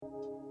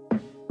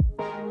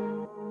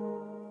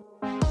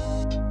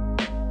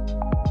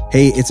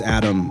Hey, it's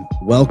Adam.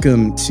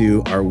 Welcome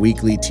to our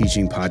weekly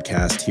teaching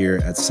podcast here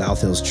at South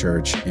Hills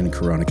Church in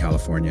Corona,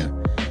 California.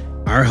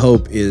 Our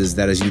hope is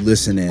that as you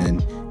listen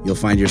in, you'll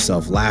find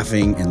yourself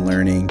laughing and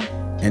learning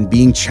and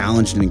being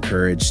challenged and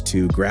encouraged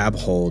to grab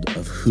hold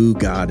of who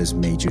God has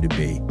made you to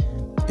be.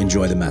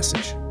 Enjoy the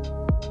message.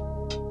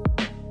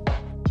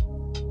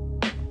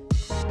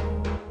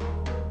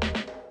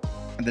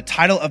 The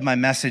title of my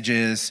message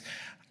is,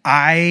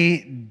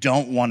 I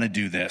don't want to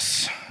do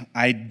this.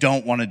 I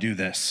don't want to do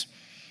this.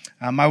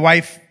 My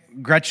wife,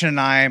 Gretchen, and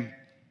I,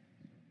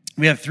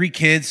 we have 3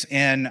 kids,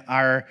 and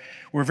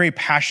we're very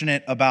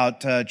passionate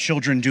about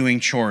children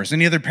doing chores.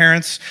 Any other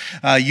parents,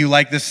 you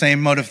like this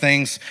same mode of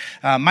things?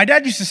 My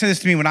dad used to say this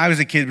to me when I was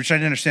a kid, which I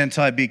didn't understand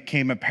until I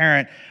became a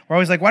parent. We're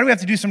always like, why do we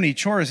have to do so many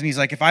chores? And he's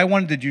like, if I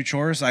wanted to do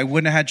chores, I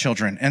wouldn't have had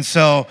children. And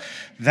so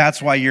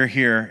that's why you're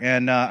here.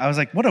 And I was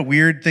like, what a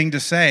weird thing to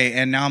say.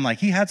 And now I'm like,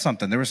 he had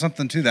something. There was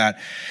something to that.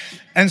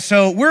 And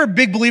so we're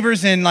big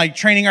believers in like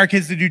training our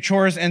kids to do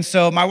chores. And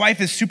so my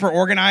wife is super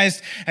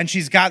organized, and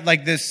she's got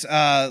like this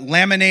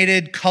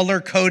laminated,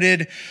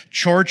 color-coded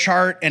chore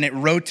chart, and it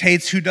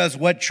rotates who does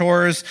what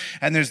chores.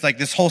 And there's like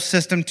this whole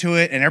system to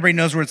it, and everybody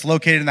knows where it's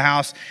located in the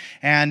house.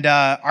 And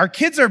our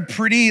kids are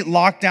pretty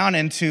locked down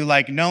into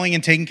like knowing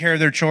and taking care of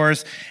their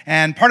chores.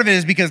 And part of it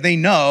is because they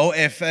know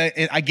if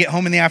I get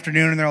home in the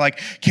afternoon and they're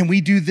like, can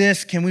we do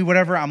this? Can we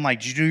whatever? I'm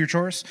like, did you do your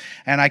chores?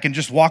 And I can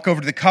just walk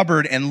over to the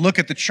cupboard and look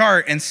at the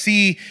chart and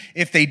see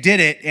if they did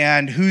it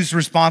and who's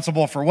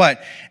responsible for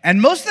what.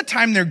 And most of the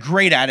time they're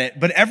great at it,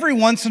 but every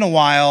once in a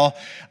while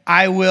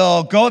I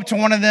will go up to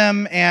one of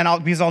them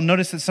and because I'll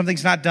notice that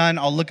something's not done,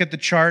 I'll look at the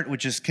chart,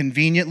 which is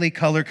conveniently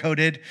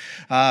color-coded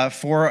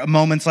for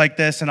moments like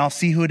this, and I'll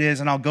see who it is,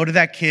 and I'll go to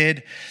that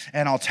kid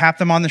and I'll tap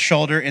them on the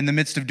shoulder in the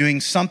midst of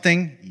doing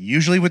something,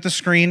 usually with the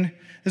screen.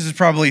 This is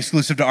probably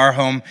exclusive to our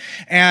home.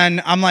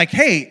 And I'm like,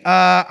 hey,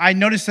 I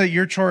noticed that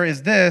your chore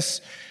is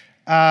this.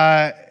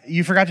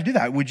 You forgot to do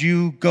that. Would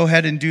you go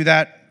ahead and do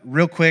that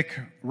real quick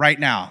right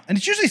now? And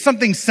it's usually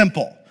something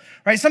simple,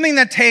 right? Something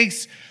that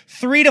takes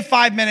 3 to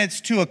 5 minutes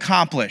to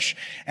accomplish.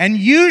 And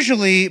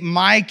usually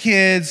my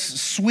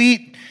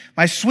sweet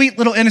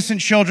little innocent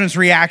children's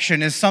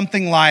reaction is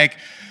something like,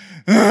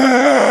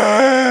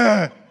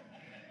 right?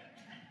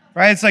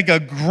 It's like a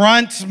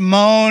grunt,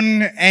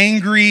 moan,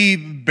 angry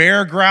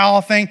bear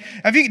growl thing.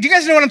 Do you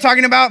guys know what I'm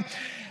talking about?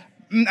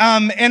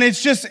 And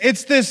it's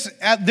this,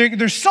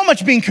 there's so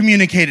much being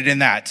communicated in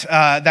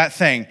that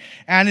thing.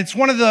 And it's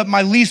one of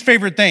my least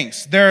favorite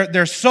things.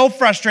 They're so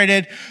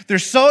frustrated. They're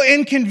so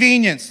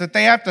inconvenienced that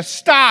they have to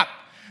stop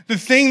the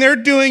thing they're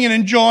doing and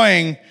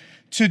enjoying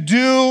to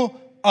do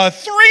a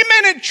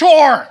 3-minute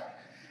chore.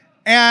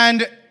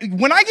 And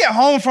when I get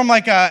home from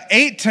like a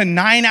 8 to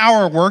 9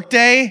 hour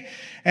workday,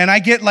 and I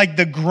get like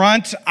the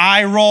grunt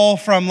eye roll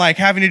from like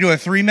having to do a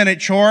 3-minute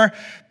chore,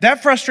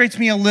 that frustrates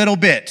me a little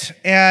bit.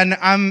 And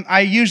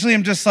I usually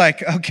am just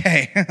like,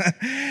 okay,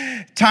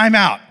 time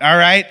out, all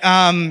right?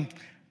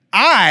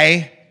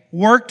 I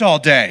worked all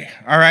day,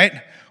 all right?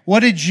 What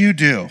did you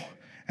do?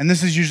 And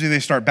this is usually they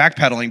start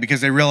backpedaling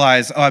because they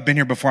realize, oh, I've been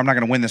here before, I'm not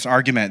gonna win this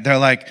argument. They're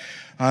like,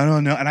 I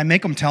don't know. And I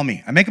make them tell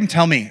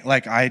me,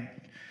 like I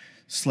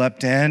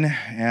slept in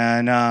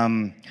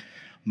and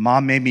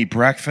Mom made me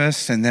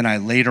breakfast, and then I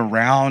laid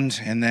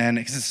around, and then,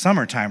 because it's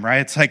summertime,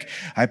 right? It's like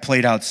I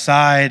played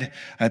outside,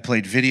 I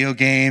played video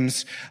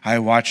games, I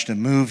watched a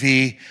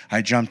movie,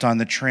 I jumped on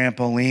the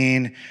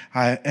trampoline,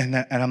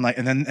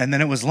 and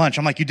then it was lunch.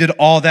 I'm like, you did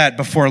all that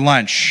before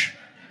lunch.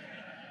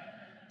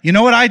 You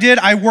know what I did?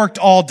 I worked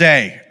all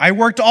day,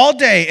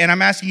 and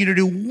I'm asking you to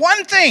do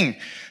one thing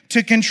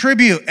to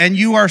contribute, and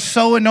you are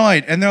so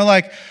annoyed. And they're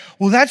like,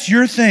 well, that's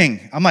your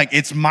thing. I'm like,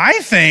 it's my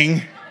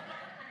thing.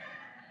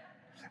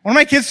 One of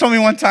my kids told me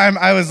one time,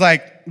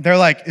 they're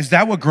like, is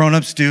that what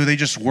grown-ups do? They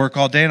just work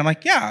all day? And I'm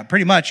like, yeah,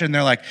 pretty much. And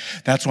they're like,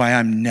 that's why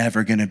I'm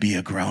never going to be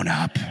a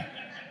grown-up.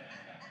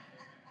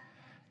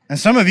 And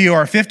some of you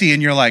are 50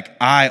 and you're like,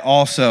 I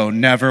also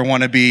never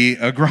want to be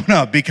a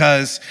grown-up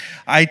because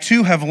I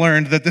too have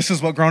learned that this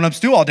is what grown-ups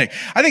do all day.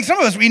 I think some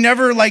of us, we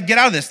never get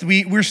out of this.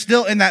 We're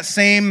still in that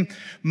same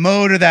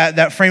mode or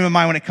that frame of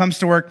mind when it comes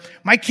to work.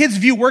 My kids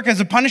view work as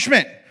a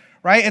punishment.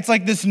 Right? It's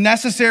like this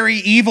necessary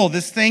evil,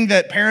 this thing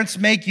that parents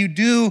make you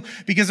do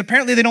because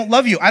apparently they don't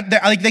love you.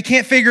 They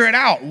can't figure it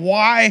out.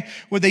 Why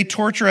would they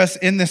torture us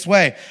in this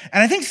way?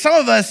 And I think some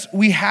of us,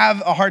 we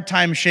have a hard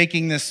time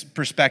shaking this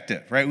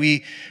perspective, right?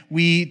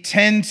 We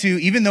tend to,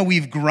 even though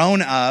we've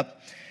grown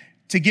up,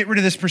 to get rid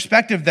of this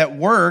perspective that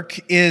work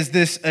is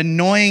this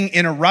annoying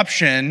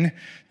interruption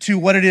to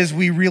what it is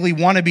we really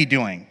want to be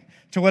doing,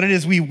 to what it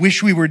is we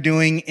wish we were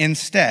doing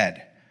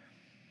instead.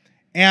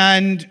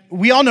 And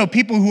we all know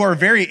people who are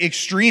very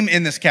extreme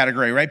in this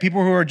category, right?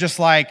 People who are just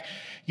like,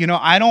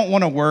 I don't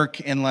want to work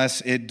unless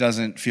it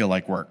doesn't feel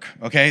like work,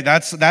 okay?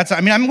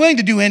 I'm willing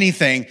to do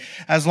anything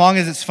as long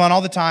as it's fun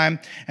all the time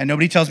and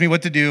nobody tells me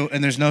what to do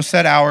and there's no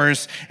set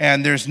hours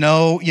and there's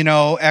no,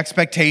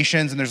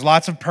 expectations and there's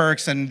lots of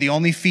perks and the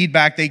only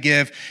feedback they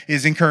give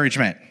is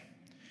encouragement.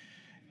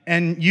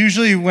 And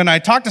usually when I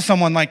talk to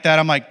someone like that,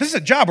 I'm like, this is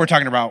a job we're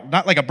talking about,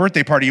 not like a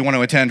birthday party you want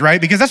to attend,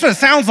 right? Because that's what it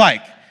sounds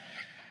like.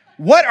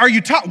 What are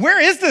you where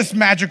is this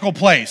magical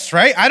place,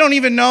 right? I don't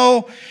even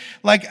know,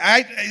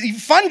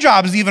 fun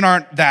jobs even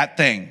aren't that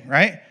thing,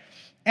 right?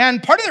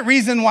 And part of the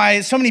reason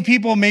why so many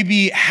people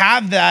maybe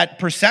have that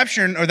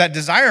perception or that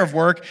desire of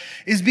work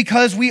is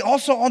because we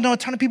also all know a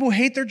ton of people who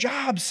hate their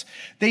jobs.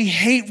 They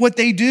hate what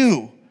they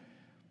do.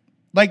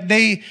 Like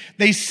they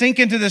sink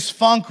into this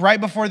funk right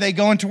before they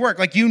go into work.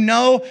 Like, you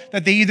know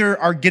that they either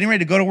are getting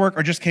ready to go to work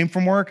or just came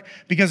from work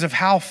because of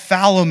how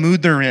foul a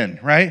mood they're in,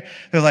 right?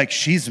 They're like,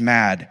 she's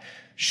mad.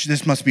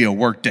 This must be a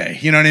work day.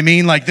 You know what I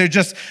mean? Like, they're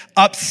just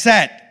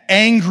upset,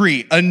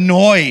 angry,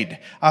 annoyed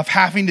of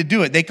having to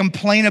do it. They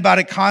complain about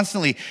it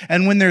constantly.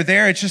 And when they're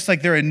there, it's just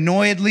like they're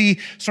annoyedly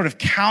sort of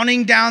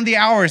counting down the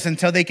hours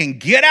until they can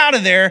get out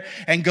of there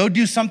and go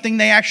do something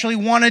they actually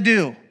want to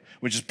do,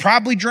 which is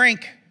probably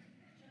drink.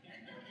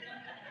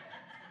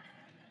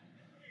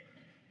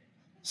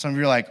 Some of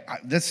you are like,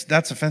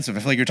 that's offensive. I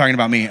feel like you're talking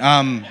about me.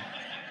 And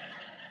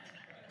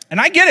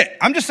I get it.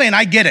 I'm just saying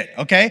I get it,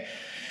 okay?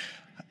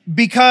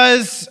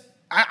 Because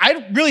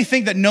I really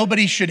think that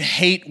nobody should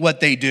hate what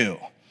they do,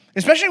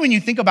 especially when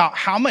you think about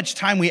how much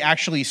time we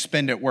actually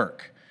spend at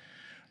work,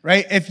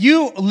 right? If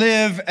you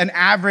live an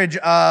average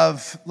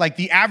of, like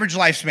the average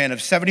lifespan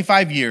of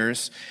 75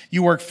 years,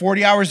 you work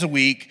 40 hours a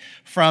week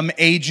from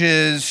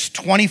ages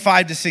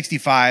 25 to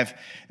 65,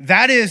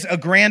 that is a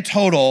grand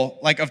total,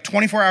 like, of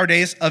 24-hour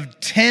days of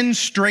 10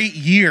 straight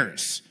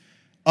years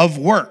of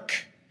work.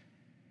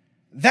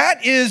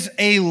 That is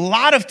a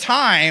lot of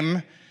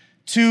time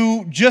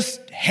to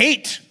just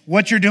hate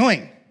what you're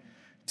doing,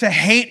 to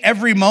hate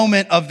every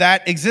moment of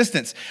that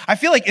existence. I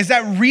feel like, is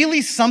that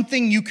really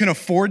something you can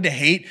afford to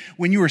hate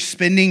when you are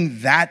spending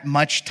that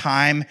much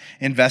time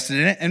invested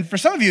in it? And for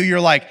some of you, you're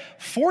like,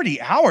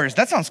 40 hours?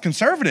 That sounds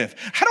conservative.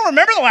 I don't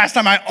remember the last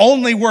time I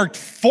only worked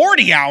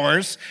 40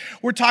 hours.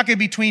 We're talking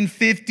between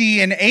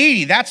 50 and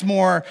 80. That's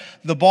more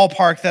the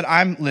ballpark that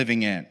I'm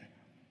living in.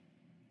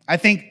 I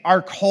think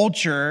our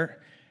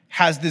culture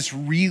has this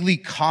really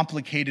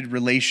complicated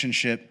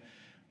relationship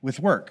with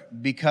work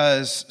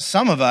because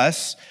some of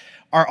us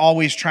are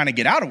always trying to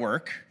get out of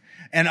work,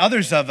 and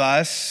others of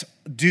us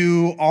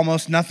do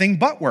almost nothing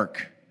but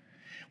work.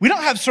 We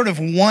don't have sort of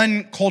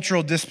one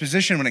cultural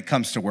disposition when it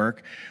comes to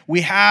work.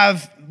 We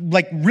have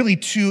like really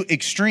two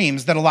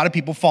extremes that a lot of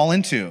people fall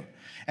into.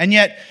 And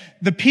yet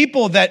the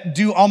people that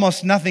do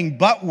almost nothing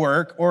but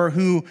work, or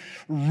who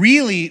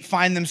really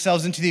find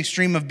themselves into the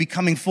extreme of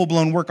becoming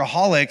full-blown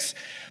workaholics,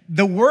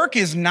 the work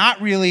is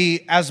not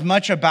really as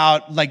much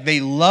about, like,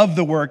 they love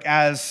the work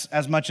as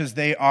much as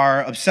they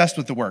are obsessed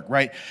with the work,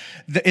 right?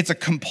 It's a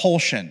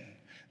compulsion.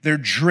 They're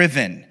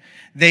driven.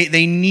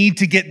 They need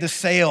to get the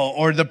sale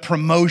or the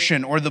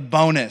promotion or the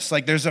bonus.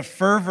 Like, there's a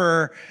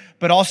fervor,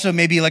 but also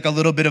maybe like a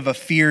little bit of a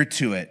fear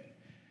to it,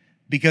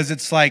 because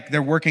it's like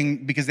they're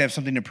working because they have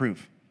something to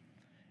prove.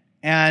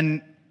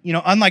 And, you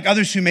know, unlike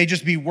others who may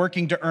just be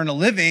working to earn a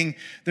living,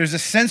 there's a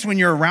sense when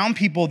you're around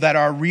people that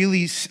are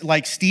really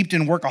like steeped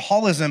in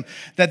workaholism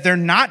that they're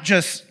not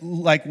just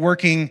like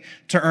working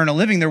to earn a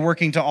living, they're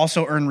working to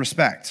also earn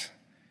respect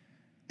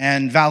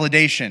and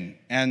validation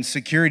and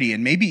security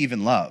and maybe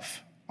even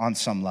love on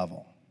some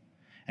level.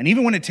 And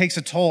even when it takes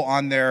a toll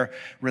on their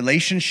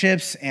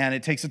relationships and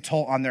it takes a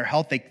toll on their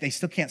health, they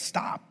still can't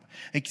stop.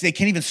 They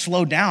can't even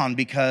slow down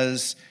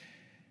because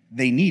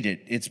they need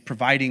it. It's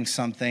providing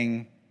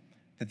something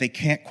that they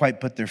can't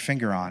quite put their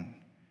finger on.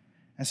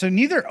 And so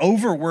neither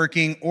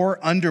overworking or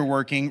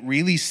underworking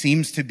really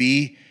seems to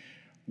be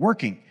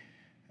working.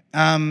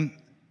 And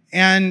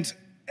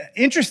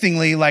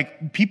interestingly,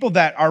 like people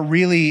that are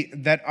really,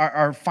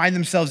 find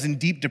themselves in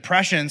deep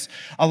depressions,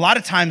 a lot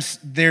of times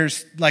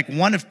there's like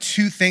one of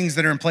two things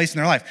that are in place in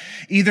their life.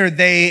 Either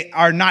they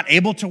are not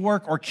able to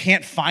work or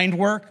can't find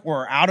work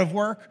or are out of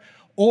work,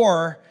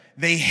 or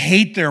they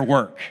hate their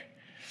work.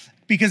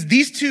 Because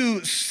these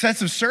two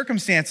sets of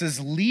circumstances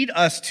lead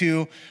us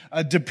to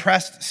a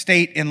depressed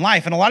state in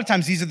life. And a lot of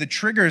times these are the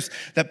triggers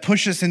that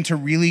push us into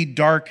really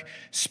dark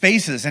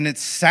spaces. And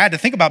it's sad to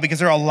think about because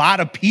there are a lot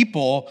of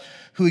people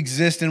who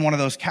exist in one of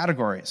those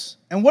categories.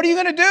 And what are you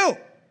going to do?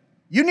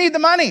 You need the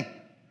money.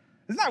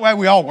 Isn't that why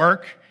we all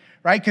work?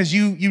 Right? Because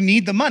you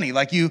need the money.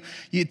 Like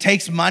it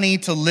takes money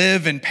to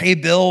live and pay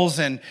bills,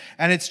 and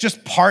it's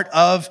just part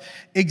of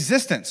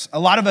existence. A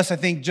lot of us, I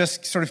think,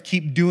 just sort of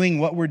keep doing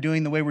what we're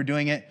doing the way we're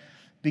doing it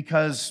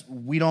because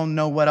we don't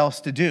know what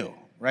else to do,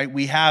 right?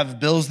 We have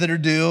bills that are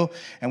due,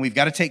 and we've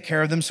got to take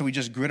care of them, so we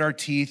just grit our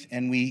teeth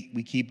and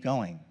we keep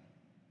going.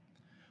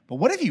 But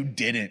what if you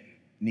didn't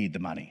need the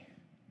money?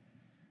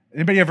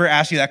 Anybody ever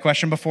asked you that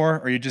question before,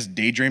 or you just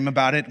daydream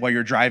about it while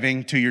you're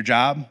driving to your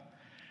job?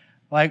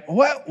 Like,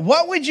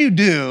 what would you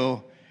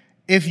do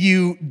if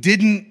you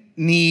didn't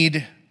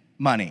need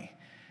money?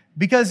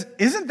 Because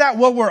isn't that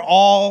what we're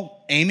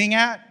all aiming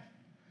at?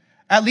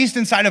 at least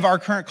inside of our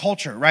current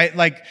culture, right?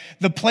 Like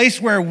the place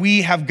where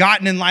we have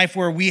gotten in life,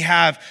 where we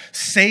have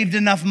saved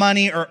enough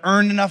money or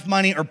earned enough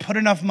money or put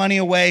enough money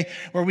away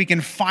where we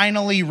can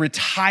finally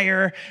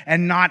retire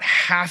and not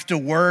have to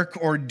work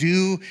or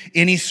do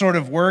any sort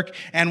of work.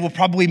 And we'll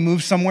probably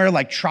move somewhere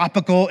like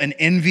tropical and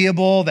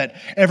enviable that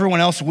everyone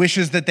else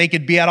wishes that they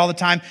could be at all the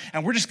time.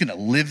 And we're just gonna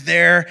live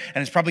there,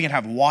 and it's probably gonna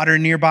have water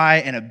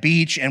nearby and a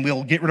beach, and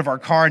we'll get rid of our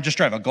car and just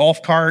drive a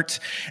golf cart.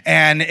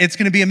 And it's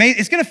gonna be amazing.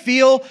 It's gonna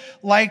feel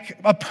like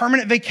a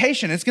permanent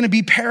vacation. It's going to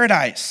be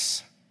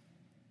paradise.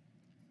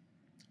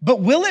 But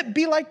will it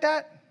be like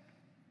that?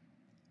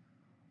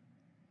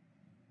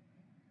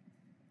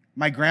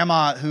 My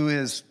grandma, who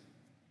is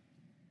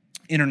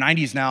in her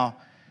 90s now,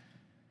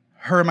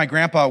 her and my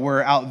grandpa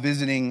were out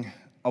visiting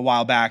a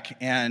while back,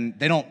 and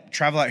they don't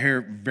travel out here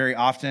very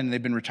often.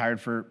 They've been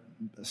retired for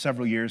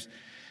several years.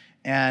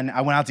 And I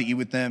went out to eat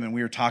with them, and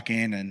we were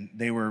talking, and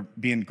they were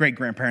being great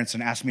grandparents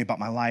and asking me about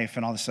my life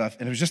and all this stuff.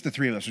 And it was just the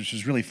three of us, which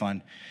was really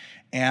fun.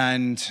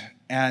 And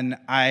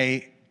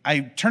I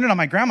turned it on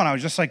my grandma, and I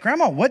was just like,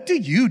 Grandma, what do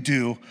you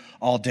do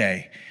all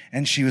day?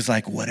 And she was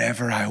like,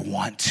 whatever I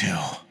want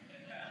to.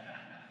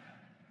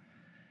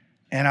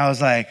 And I was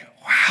like,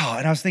 wow.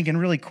 And I was thinking,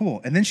 really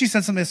cool. And then she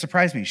said something that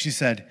surprised me. She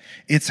said,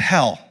 it's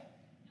hell.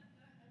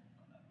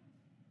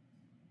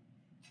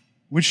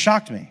 Which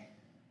shocked me.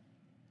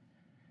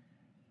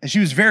 And she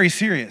was very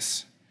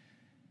serious.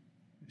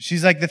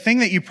 She's like, the thing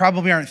that you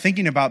probably aren't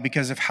thinking about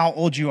because of how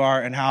old you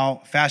are and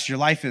how fast your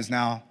life is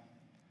now,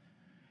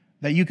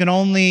 that you can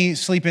only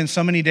sleep in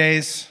so many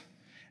days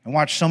and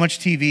watch so much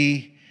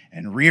TV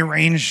and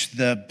rearrange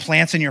the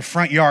plants in your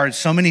front yard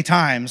so many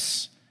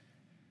times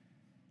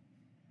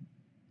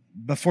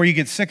before you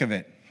get sick of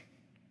it.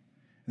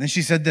 And then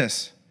she said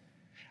this,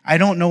 I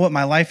don't know what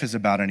my life is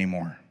about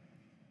anymore.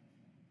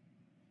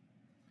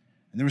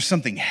 And there was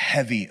something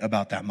heavy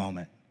about that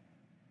moment.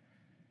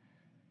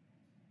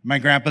 My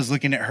grandpa's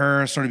looking at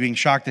her, sort of being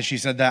shocked that she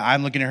said that.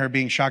 I'm looking at her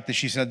being shocked that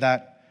she said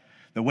that.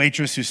 The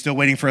waitress who's still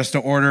waiting for us to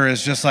order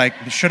is just like,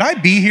 should I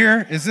be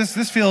here?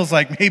 This feels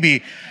like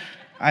maybe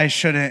I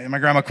shouldn't. And my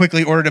grandma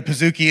quickly ordered a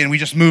Pizookie, and we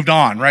just moved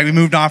on, right? We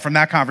moved on from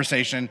that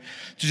conversation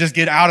to just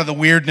get out of the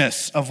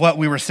weirdness of what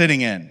we were sitting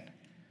in.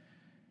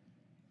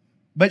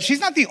 But she's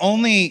not the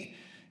only,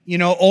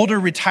 older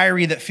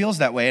retiree that feels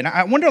that way. And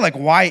I wonder,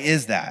 why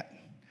is that?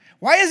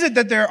 Why is it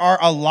that there are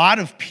a lot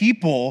of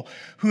people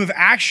who have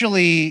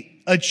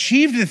actually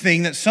achieved the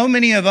thing that so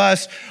many of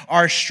us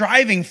are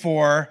striving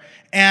for,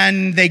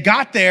 and they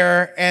got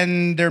there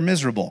and they're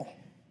miserable?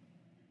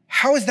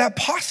 How is that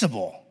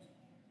possible?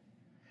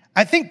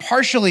 I think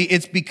partially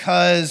it's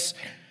because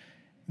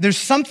there's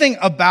something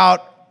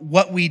about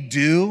what we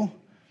do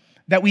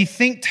that we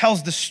think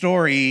tells the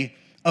story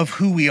of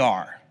who we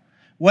are,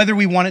 whether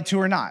we want it to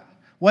or not,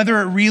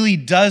 whether it really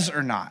does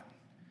or not.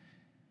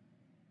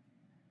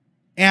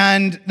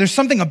 And there's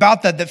something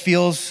about that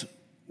feels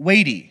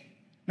weighty.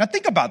 Now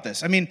think about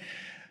this.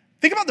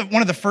 Think about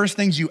one of the first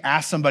things you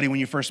ask somebody when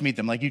you first meet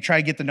them. Like you try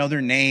to get to know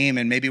their name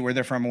and maybe where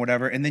they're from or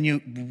whatever, and then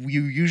you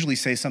usually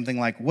say something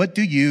like, what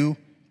do you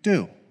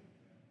do?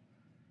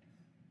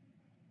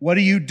 What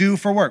do you do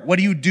for work? What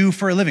do you do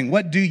for a living?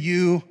 What do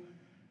you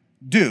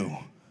do?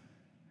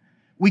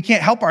 We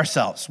can't help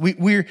ourselves.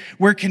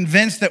 We're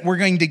convinced that we're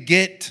going to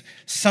get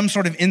some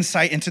sort of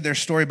insight into their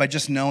story by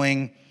just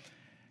knowing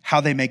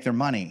how they make their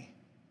money.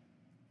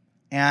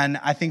 And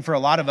I think for a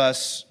lot of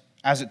us,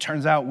 as it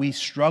turns out, we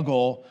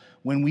struggle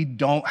when we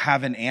don't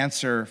have an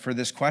answer for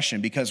this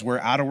question because we're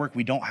out of work,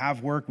 we don't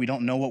have work, we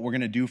don't know what we're going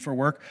to do for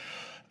work.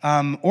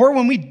 Or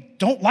when we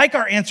don't like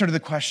our answer to the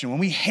question, when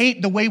we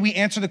hate the way we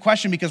answer the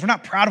question because we're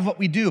not proud of what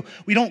we do,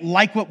 we don't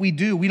like what we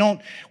do, we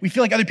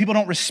feel like other people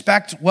don't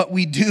respect what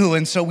we do,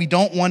 and so we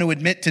don't want to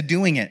admit to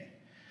doing it.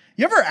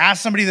 You ever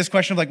ask somebody this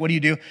question of what do you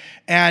do?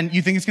 And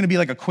you think it's going to be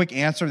a quick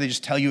answer. They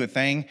just tell you a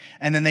thing.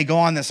 And then they go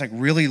on this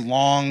really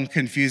long,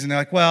 confusing. They're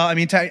like, well,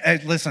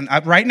 listen,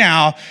 right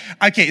now,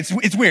 okay,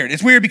 it's weird.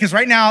 It's weird because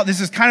right now,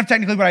 this is kind of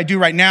technically what I do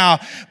right now.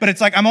 But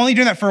it's I'm only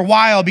doing that for a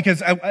while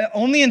because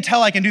only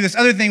until I can do this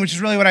other thing, which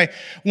is really what I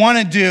want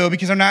to do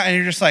because I'm not, and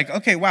you're just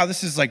okay, wow,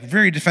 this is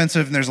very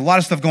defensive. And there's a lot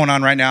of stuff going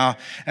on right now.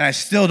 And I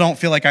still don't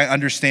feel like I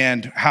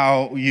understand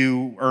how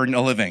you earn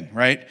a living,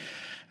 right?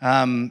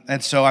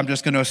 And so I'm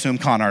just going to assume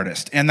con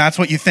artist. And that's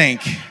what you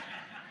think.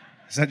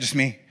 Is that just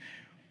me?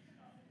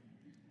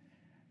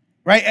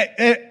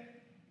 Right?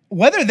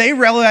 Whether they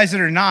realize it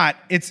or not,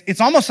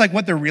 it's almost like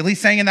what they're really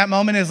saying in that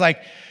moment is I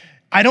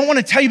don't want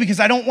to tell you because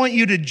I don't want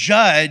you to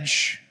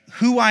judge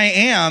who I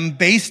am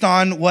based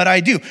on what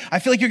I do. I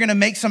feel like you're going to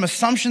make some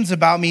assumptions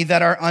about me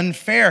that are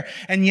unfair.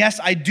 And yes,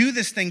 I do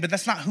this thing, but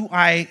that's not who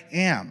I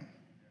am.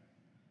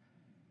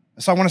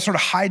 So I want to sort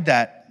of hide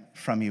that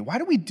from you. Why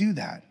do we do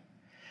that?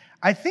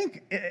 I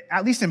think,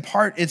 at least in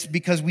part, it's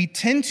because we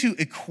tend to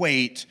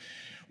equate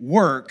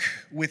work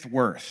with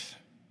worth.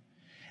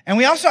 And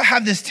we also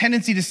have this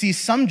tendency to see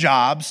some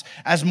jobs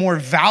as more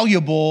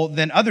valuable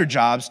than other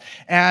jobs,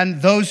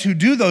 and those who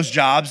do those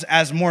jobs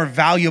as more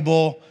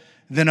valuable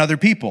than other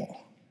people.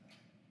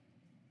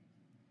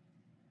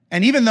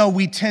 And even though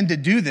we tend to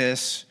do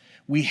this,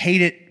 we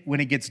hate it when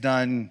it gets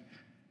done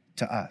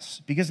to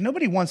us because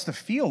nobody wants to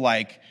feel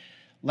like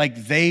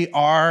they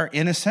are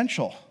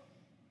inessential.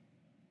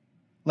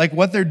 Like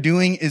what they're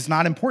doing is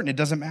not important. It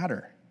doesn't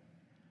matter.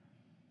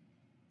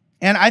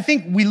 And I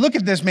think we look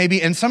at this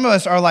maybe, and some of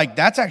us are like,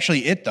 that's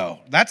actually it though.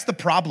 That's the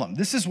problem.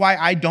 This is why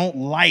I don't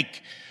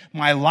like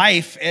my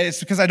life. It's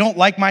because I don't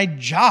like my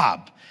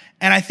job.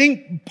 And I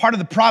think part of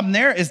the problem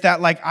there is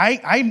that like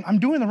I'm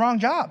doing the wrong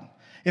job.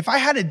 If I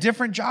had a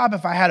different job,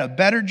 if I had a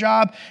better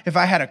job, if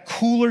I had a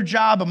cooler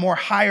job, a more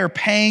higher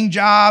paying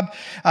job,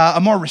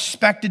 a more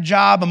respected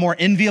job, a more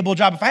enviable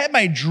job, if I had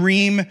my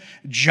dream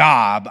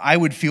job, I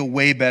would feel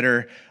way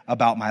better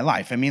about my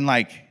life. I mean,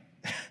 like,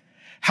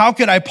 how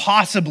could I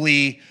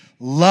possibly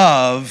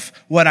love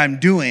what I'm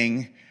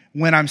doing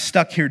when I'm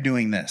stuck here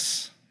doing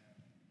this?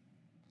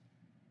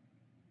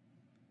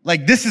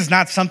 Like, this is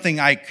not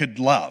something I could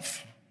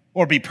love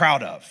or be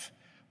proud of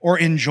or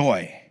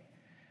enjoy.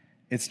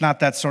 It's not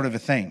that sort of a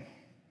thing.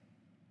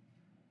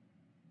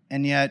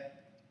 And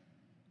yet,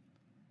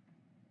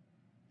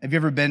 have you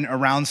ever been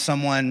around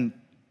someone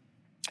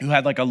who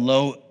had like a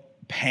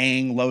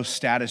low-paying,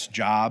 low-status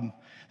job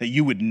that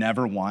you would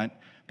never want,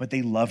 but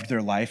they loved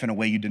their life in a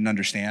way you didn't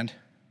understand?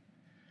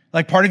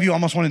 Like part of you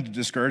almost wanted to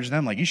discourage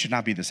them, like, you should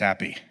not be this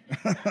happy.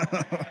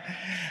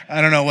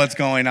 I don't know what's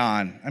going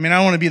on. I mean, I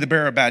don't want to be the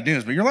bearer of bad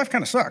news, but your life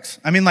kind of sucks.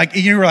 I mean, like,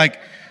 you were like,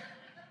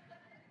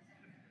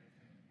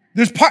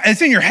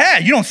 it's in your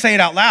head. You don't say it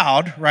out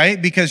loud, right?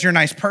 Because you're a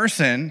nice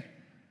person.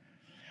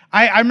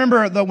 I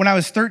remember that when I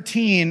was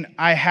 13,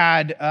 I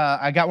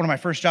got one of my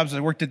first jobs.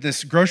 I worked at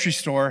this grocery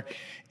store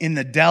in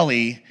the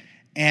deli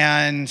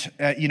and,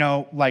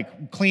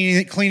 like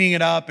cleaning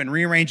it up and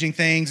rearranging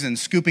things and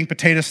scooping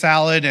potato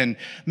salad and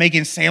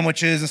making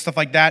sandwiches and stuff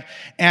like that.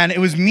 And it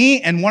was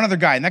me and one other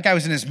guy, and that guy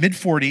was in his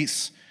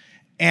mid-40s.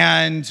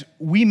 And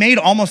we made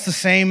almost the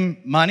same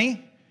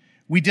money.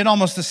 We did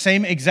almost the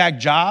same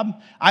exact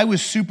job. I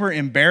was super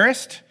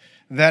embarrassed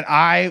that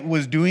I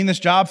was doing this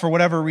job for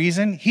whatever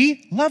reason.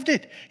 He loved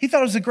it. He thought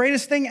it was the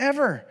greatest thing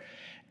ever.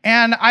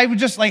 And I was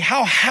just like,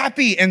 how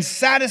happy and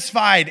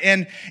satisfied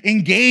and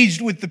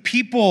engaged with the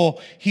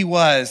people he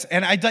was.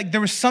 And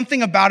there was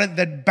something about it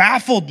that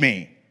baffled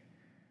me,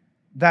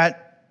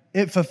 that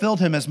it fulfilled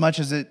him as much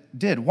as it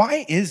did.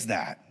 Why is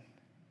that?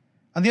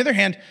 On the other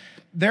hand,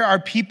 there are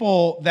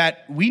people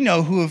that we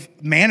know who have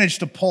managed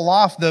to pull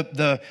off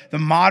the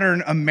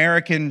modern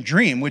American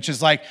dream, which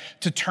is like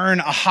to turn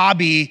a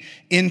hobby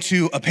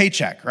into a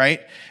paycheck,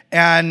 right?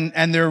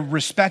 And they're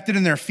respected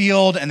in their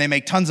field and they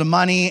make tons of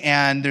money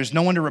and there's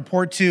no one to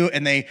report to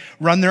and they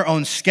run their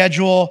own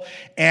schedule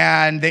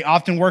and they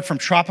often work from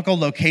tropical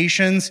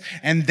locations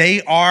and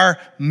they are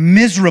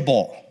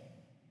miserable.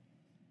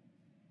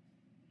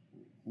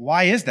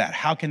 Why is that?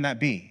 How can that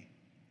be?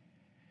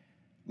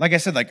 Like I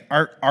said, like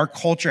our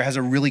culture has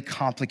a really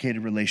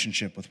complicated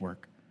relationship with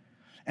work.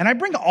 And I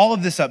bring all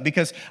of this up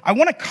because I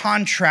want to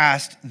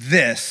contrast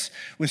this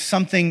with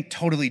something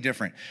totally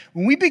different.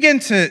 When we begin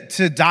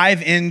to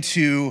dive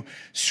into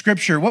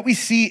Scripture, what we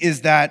see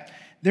is that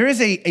there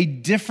is a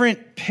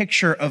different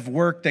picture of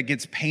work that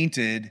gets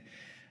painted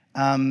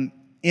in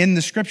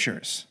the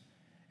Scriptures.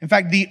 In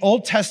fact, the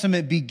Old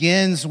Testament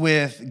begins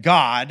with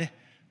God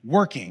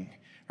working,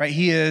 right?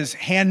 He is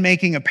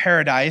hand-making a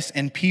paradise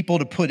and people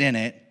to put in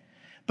it.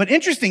 But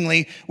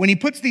interestingly, when he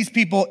puts these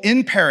people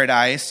in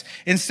paradise,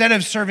 instead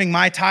of serving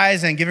Mai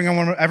Tais and giving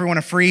everyone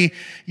a free,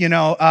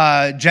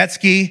 jet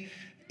ski,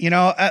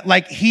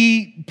 like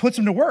he puts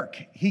them to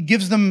work. He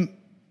gives them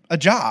a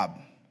job,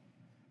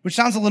 which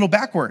sounds a little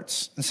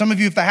backwards. And some of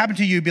you, if that happened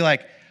to you, you'd be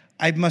like,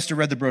 I must have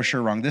read the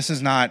brochure wrong. This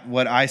is not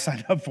what I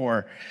signed up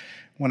for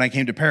when I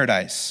came to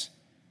paradise.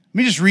 Let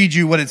me just read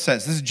you what it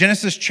says. This is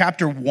Genesis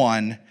chapter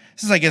 1.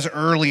 This is like as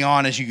early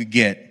on as you could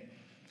get.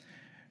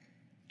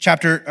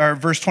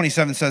 Verse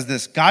 27 says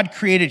this: God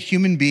created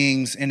human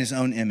beings in his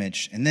own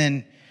image, and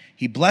then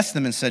he blessed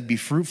them and said, be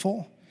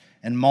fruitful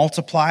and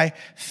multiply,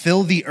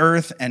 fill the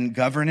earth and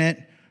govern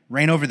it,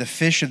 reign over the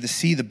fish of the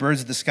sea, the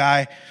birds of the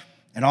sky,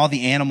 and all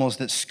the animals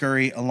that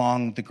scurry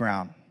along the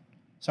ground.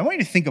 So I want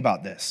you to think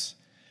about this,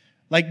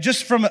 like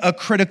just from a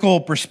critical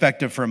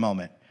perspective for a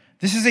moment.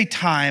 This is a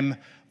time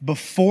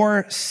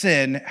before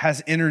sin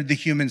has entered the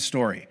human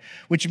story,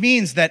 which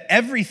means that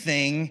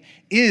everything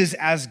is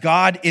as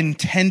God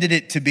intended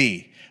it to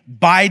be,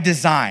 by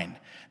design.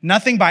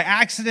 Nothing by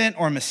accident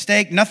or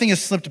mistake. Nothing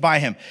has slipped by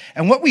him.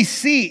 And what we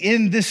see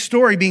in this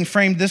story being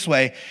framed this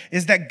way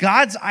is that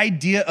God's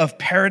idea of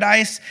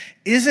paradise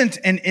isn't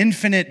an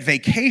infinite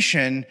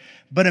vacation,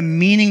 but a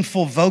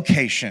meaningful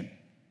vocation.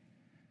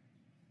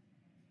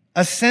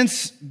 A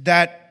sense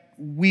that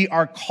we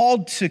are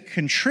called to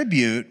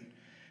contribute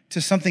to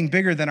something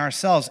bigger than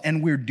ourselves,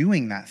 and we're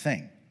doing that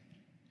thing.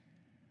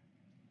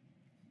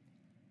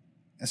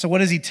 And so what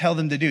does he tell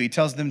them to do? He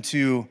tells them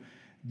to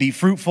be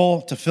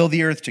fruitful, to fill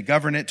the earth, to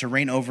govern it, to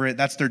reign over it.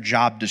 That's their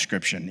job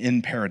description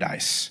in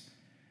paradise.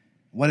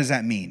 What does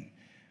that mean?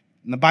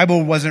 And the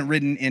Bible wasn't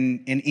written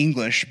in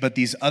English, but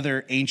these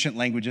other ancient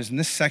languages, and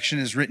this section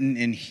is written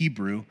in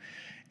Hebrew.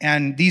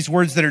 And these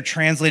words that are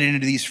translated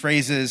into these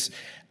phrases,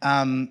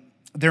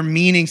 their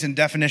meanings and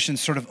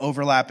definitions sort of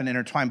overlap and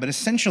intertwine. But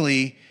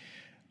essentially,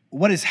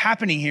 what is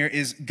happening here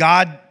is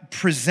God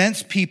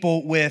presents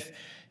people with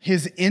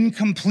his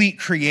incomplete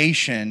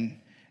creation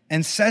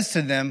and says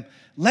to them,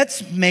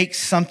 let's make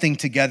something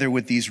together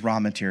with these raw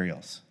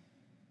materials.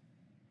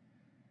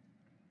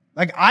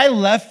 Like, I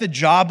left the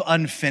job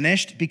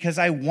unfinished because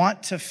I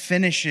want to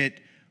finish it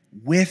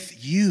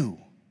with you.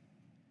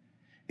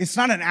 It's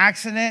not an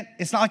accident.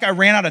 It's not like I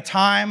ran out of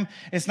time.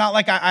 It's not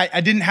like I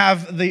didn't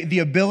have the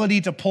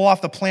ability to pull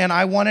off the plan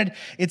I wanted.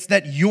 It's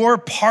that you're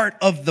part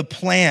of the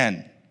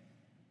plan.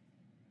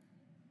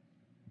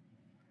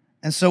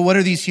 And so what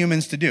are these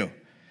humans to do?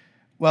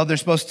 Well, they're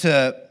supposed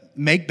to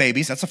make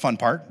babies. That's a fun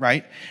part,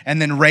 right?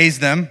 And then raise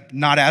them.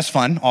 Not as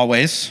fun,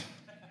 always.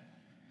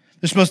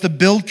 They're supposed to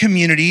build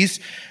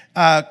communities,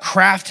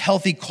 craft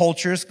healthy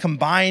cultures,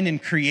 combine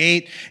and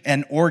create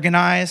and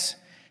organize.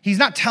 He's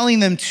not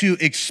telling them to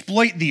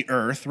exploit the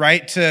earth,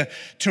 right? To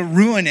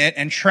ruin it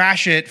and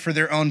trash it for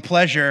their own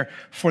pleasure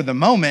for the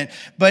moment.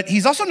 But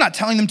he's also not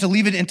telling them to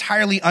leave it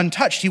entirely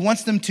untouched. He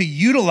wants them to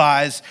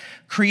utilize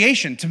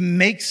creation, to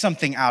make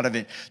something out of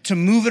it, to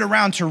move it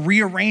around, to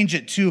rearrange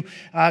it, to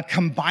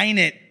combine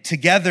it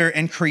together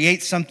and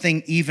create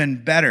something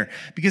even better.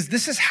 Because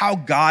this is how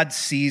God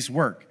sees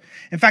work.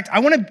 In fact, I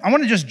want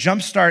to just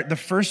jumpstart the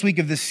first week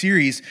of this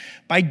series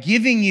by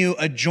giving you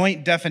a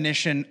joint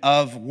definition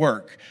of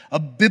work, a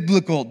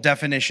biblical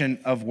definition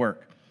of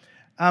work.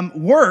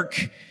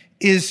 Work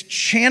is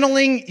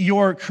channeling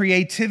your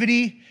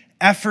creativity,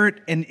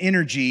 effort, and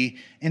energy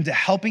into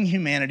helping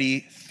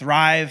humanity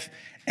thrive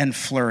and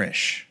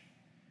flourish.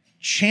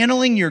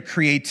 Channeling your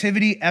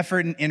creativity,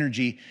 effort, and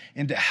energy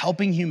into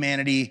helping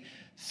humanity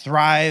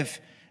thrive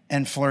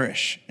and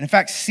flourish. And in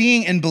fact,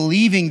 seeing and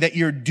believing that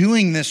you're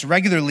doing this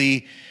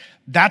regularly,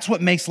 that's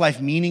what makes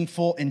life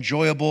meaningful,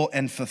 enjoyable,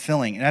 and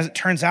fulfilling. And as it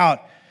turns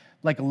out,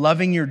 like,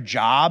 loving your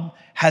job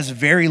has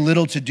very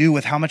little to do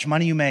with how much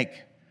money you make,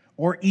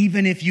 or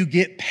even if you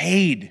get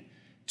paid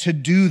to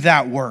do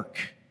that work,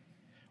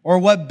 or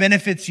what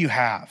benefits you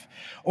have,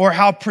 or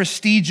how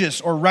prestigious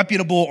or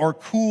reputable or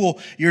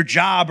cool your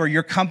job or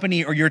your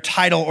company or your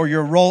title or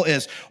your role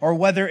is, or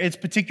whether it's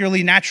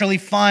particularly naturally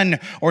fun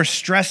or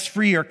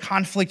stress-free or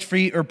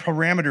conflict-free or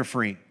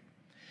parameter-free.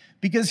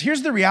 Because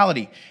here's the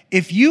reality.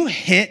 If you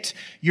hit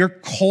your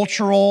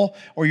cultural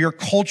or your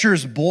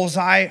culture's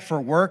bullseye for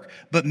work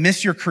but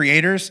miss your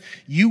creators,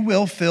 you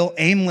will feel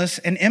aimless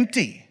and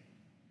empty.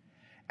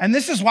 And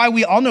this is why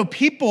we all know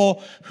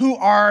people who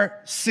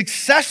are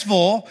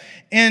successful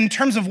in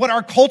terms of what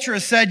our culture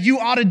has said you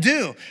ought to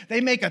do.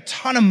 They make a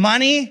ton of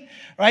money,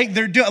 right?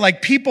 They're doing,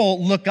 like,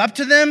 people look up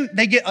to them.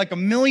 They get like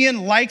 1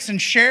 million likes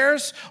and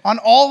shares on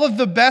all of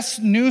the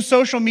best new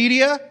social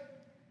media,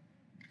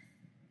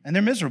 and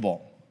they're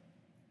miserable.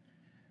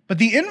 But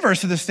the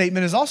inverse of this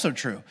statement is also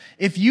true.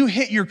 If you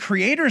hit your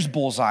creator's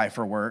bullseye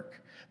for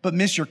work, but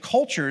miss your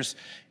culture's,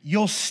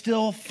 you'll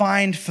still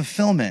find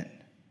fulfillment.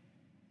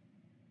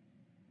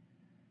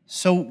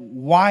 So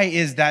why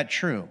is that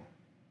true?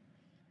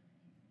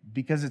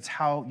 Because it's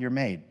how you're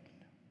made.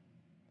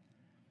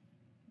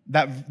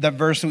 That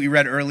verse that we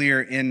read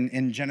earlier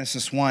in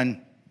Genesis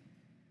 1,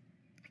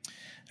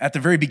 at the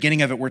very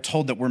beginning of it, we're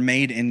told that we're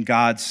made in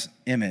God's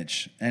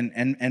image.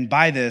 And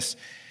by this,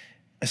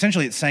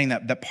 essentially it's saying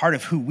that part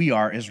of who we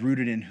are is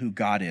rooted in who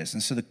God is.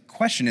 And so the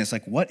question is,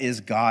 like, what is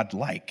God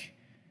like?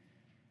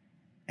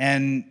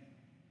 And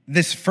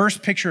this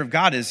first picture of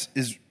God is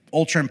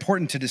ultra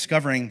important to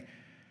discovering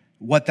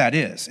what that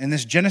is. In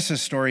this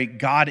Genesis story,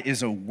 God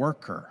is a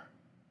worker.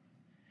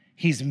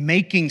 He's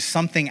making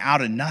something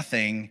out of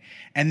nothing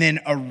and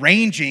then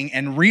arranging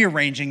and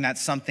rearranging that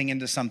something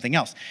into something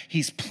else.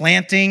 He's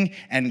planting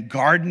and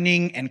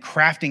gardening and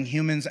crafting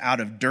humans out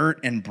of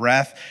dirt and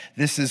breath.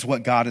 This is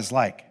what God is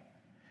like.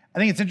 I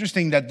think it's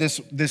interesting that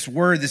this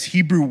word, this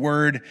Hebrew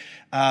word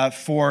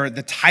for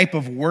the type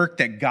of work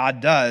that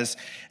God does,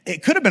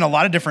 it could have been a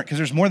lot of different, because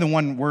there's more than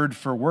one word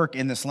for work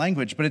in this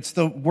language, but it's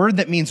the word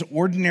that means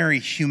ordinary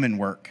human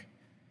work.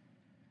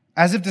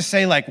 As if to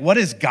say, like, what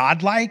is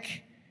God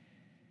like?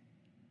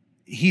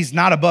 He's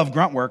not above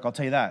grunt work, I'll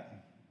tell you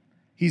that.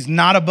 He's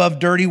not above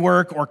dirty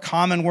work or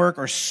common work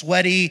or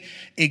sweaty,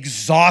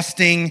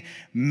 exhausting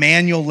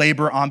manual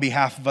labor on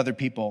behalf of other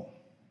people.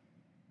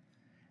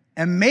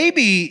 And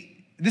maybe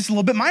this is a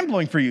little bit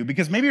mind-blowing for you,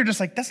 because maybe you're just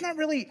like, that's not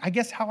really, I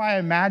guess, how I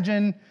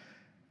imagine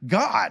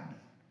God.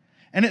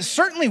 And it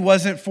certainly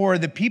wasn't for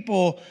the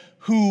people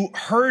who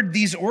heard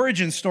these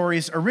origin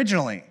stories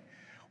originally,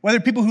 whether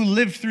people who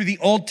lived through the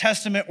Old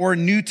Testament or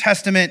New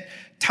Testament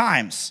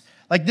times.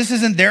 Like, this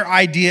isn't their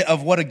idea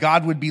of what a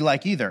God would be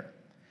like either.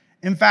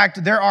 In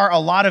fact, there are a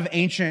lot of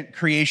ancient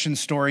creation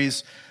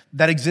stories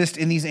that exist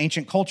in these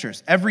ancient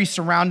cultures. Every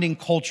surrounding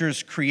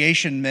culture's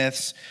creation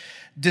myths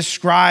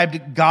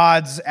described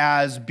gods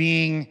as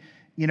being,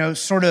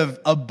 sort of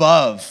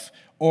above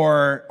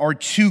or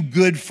too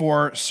good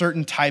for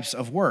certain types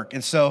of work.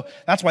 And so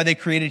that's why they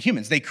created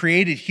humans. They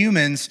created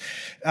humans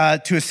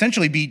to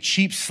essentially be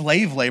cheap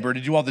slave labor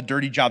to do all the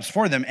dirty jobs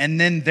for them. And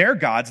then their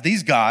gods,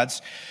 these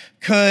gods,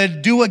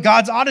 could do what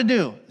gods ought to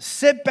do.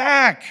 Sit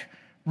back,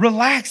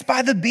 relax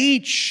by the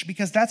beach,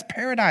 because that's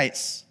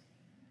paradise.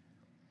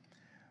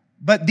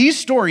 But these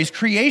stories,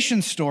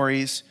 creation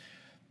stories,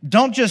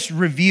 don't just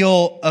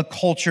reveal a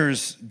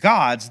culture's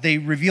gods, they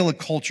reveal a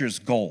culture's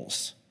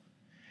goals.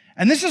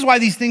 And this is why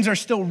these things are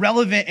still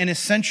relevant and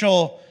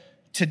essential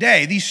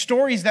today. These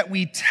stories that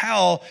we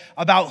tell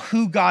about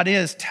who God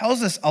is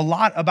tells us a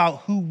lot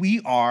about who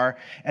we are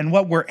and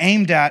what we're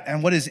aimed at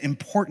and what is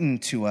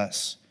important to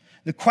us.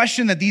 The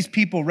question that these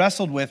people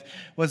wrestled with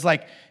was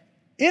like,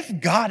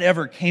 if God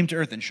ever came to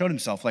earth and showed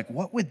himself, like,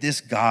 what would this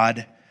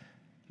God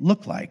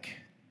look like?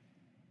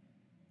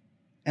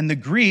 And the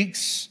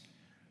Greeks,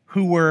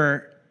 who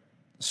were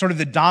sort of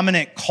the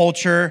dominant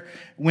culture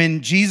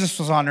when Jesus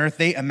was on earth,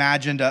 they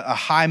imagined a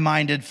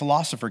high-minded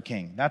philosopher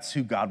king. That's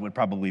who God would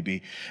probably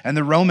be. And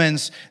the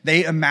Romans,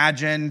 they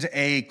imagined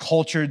a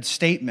cultured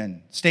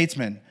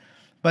statesman.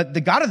 But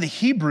the God of the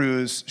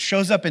Hebrews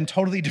shows up in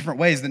totally different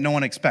ways that no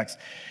one expects.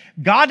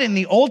 God in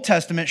the Old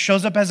Testament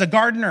shows up as a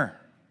gardener.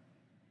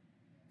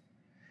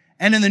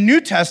 And in the New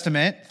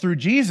Testament, through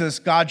Jesus,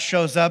 God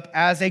shows up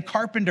as a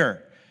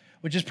carpenter,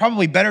 which is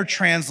probably better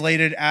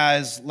translated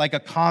as like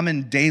a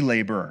common day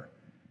laborer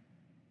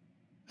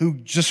who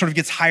just sort of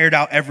gets hired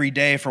out every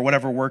day for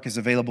whatever work is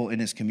available in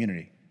his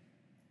community.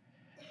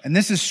 And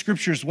this is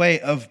Scripture's way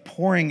of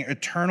pouring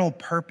eternal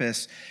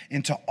purpose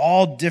into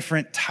all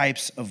different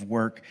types of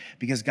work,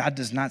 because God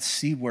does not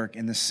see work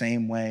in the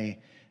same way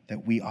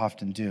that we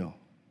often do.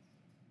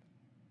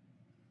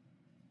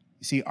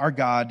 You see, our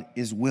God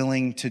is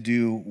willing to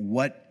do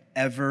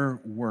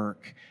whatever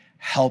work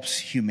helps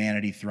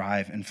humanity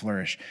thrive and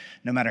flourish,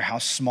 no matter how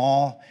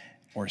small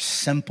or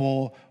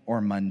simple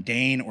or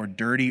mundane or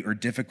dirty or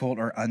difficult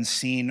or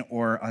unseen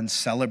or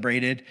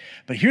uncelebrated.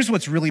 But here's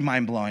what's really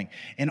mind-blowing.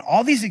 In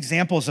all these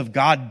examples of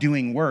God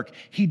doing work,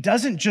 he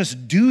doesn't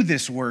just do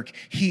this work,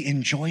 he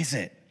enjoys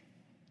it.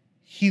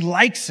 He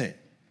likes it.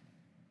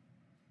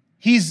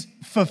 He's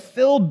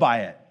fulfilled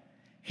by it.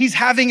 He's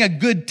having a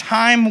good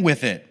time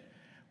with it,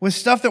 with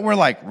stuff that we're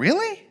like,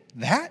 really?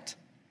 That?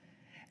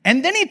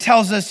 And then he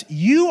tells us,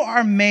 you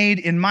are made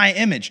in my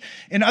image.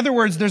 In other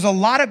words, there's a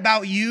lot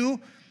about you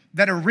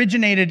that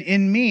originated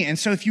in me. And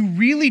so if you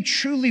really,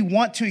 truly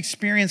want to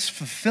experience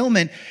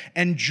fulfillment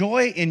and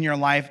joy in your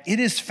life, it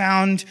is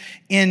found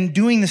in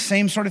doing the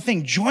same sort of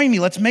thing. Join me.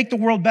 Let's make the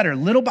world better.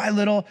 Little by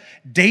little,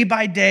 day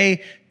by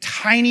day,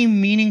 tiny,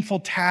 meaningful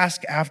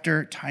task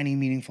after tiny,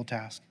 meaningful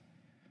task.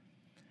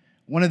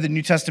 One of the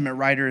New Testament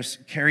writers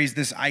carries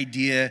this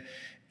idea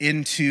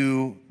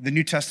into the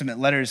New Testament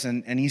letters,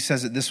 and he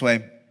says it this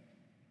way.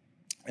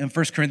 In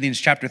 1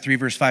 Corinthians chapter 3,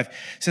 verse 5, it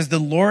says, the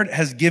Lord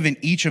has given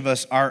each of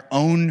us our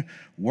own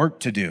work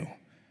to do.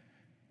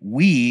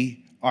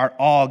 We are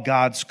all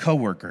God's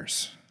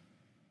co-workers.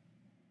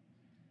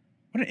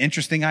 What an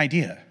interesting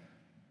idea.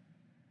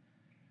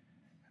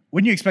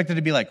 Wouldn't you expect it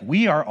to be like,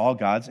 we are all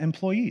God's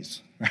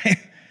employees, right?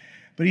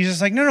 But he's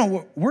just like,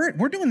 no,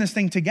 we're doing this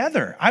thing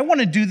together. I want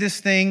to do this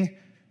thing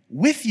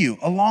with you,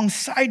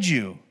 alongside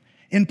you,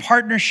 in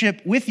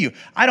partnership with you.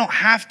 I don't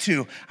have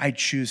to, I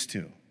choose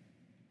to.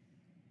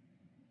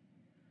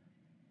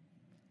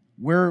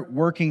 We're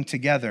working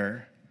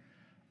together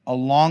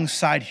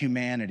alongside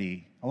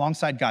humanity,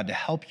 alongside God, to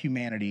help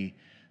humanity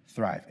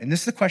thrive. And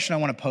this is the question I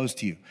want to pose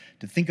to you,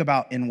 to think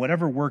about in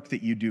whatever work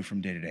that you do from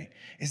day to day.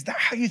 Is that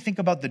how you think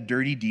about the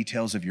dirty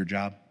details of your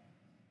job?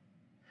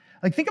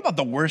 Like, think about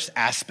the worst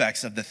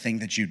aspects of the thing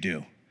that you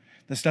do,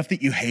 the stuff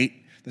that you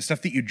hate, the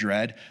stuff that you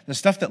dread, the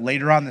stuff that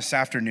later on this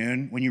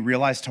afternoon, when you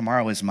realize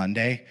tomorrow is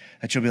Monday,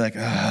 that you'll be like,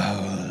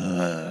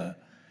 oh.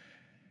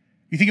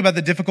 You think about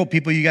the difficult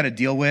people you got to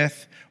deal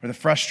with, or the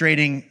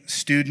frustrating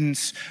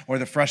students, or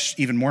the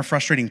even more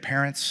frustrating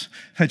parents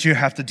that you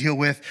have to deal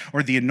with,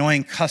 or the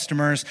annoying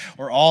customers,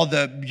 or all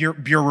the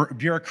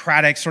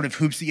bureaucratic sort of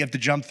hoops that you have to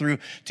jump through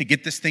to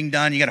get this thing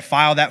done. You got to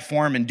file that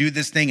form and do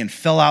this thing and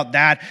fill out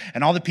that,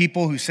 and all the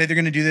people who say they're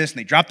going to do this and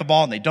they drop the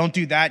ball and they don't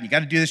do that, and you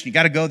got to do this and you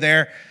got to go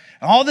there.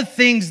 All the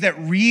things that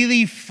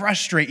really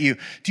frustrate you.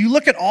 Do you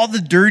look at all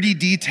the dirty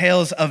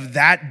details of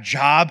that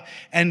job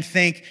and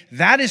think,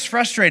 that is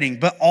frustrating,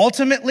 but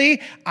ultimately,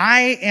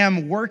 I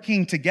am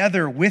working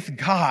together with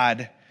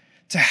God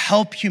to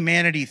help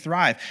humanity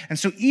thrive. And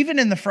so even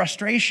in the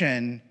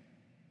frustration,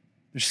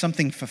 there's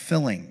something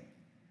fulfilling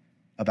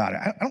about it.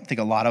 I don't think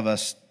a lot of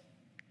us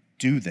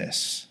do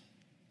this.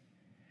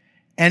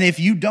 And if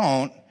you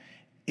don't,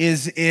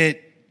 is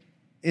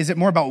it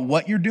more about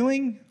what you're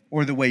doing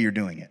or the way you're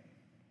doing it?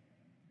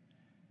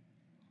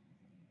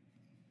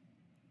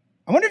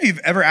 I wonder if you've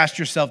ever asked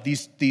yourself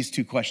these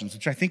two questions,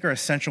 which I think are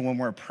essential when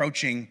we're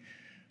approaching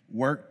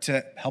work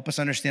to help us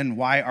understand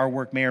why our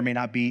work may or may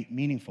not be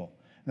meaningful.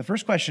 And the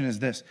first question is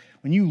this: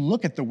 when you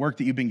look at the work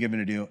that you've been given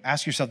to do,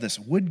 ask yourself this: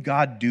 would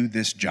God do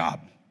this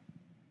job?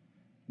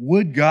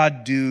 Would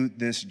God do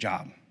this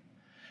job?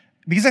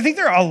 Because I think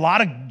there are a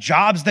lot of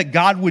jobs that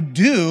God would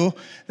do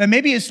that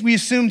maybe we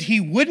assumed he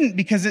wouldn't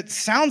because it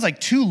sounds like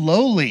too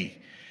lowly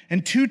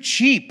and too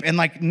cheap and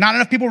like not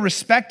enough people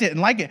respect it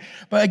and like it.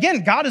 But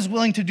again, God is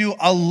willing to do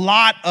a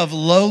lot of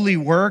lowly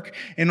work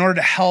in order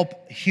to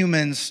help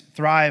humans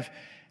thrive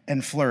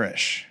and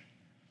flourish.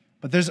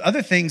 But there's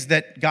other things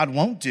that God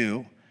won't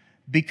do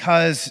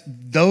because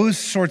those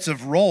sorts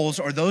of roles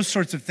or those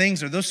sorts of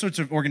things or those sorts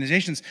of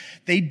organizations,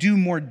 they do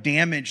more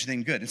damage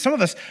than good. And some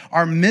of us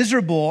are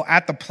miserable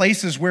at the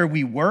places where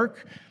we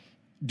work,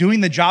 doing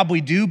the job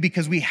we do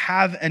because we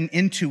have an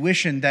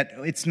intuition that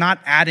it's not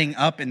adding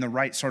up in the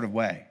right sort of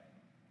way.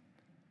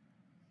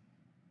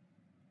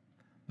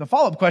 The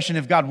follow-up question,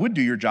 if God would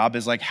do your job,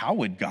 is like, how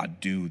would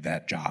God do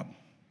that job?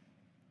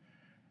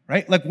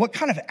 Right? Like, what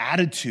kind of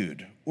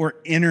attitude or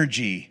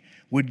energy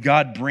would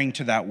God bring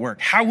to that work?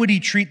 How would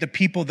he treat the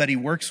people that he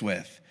works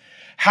with?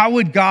 How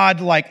would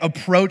God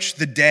approach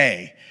the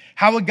day?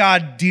 How would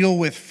God deal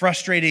with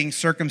frustrating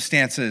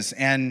circumstances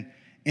and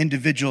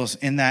individuals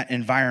in that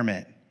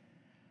environment?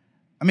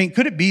 I mean,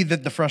 could it be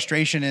that the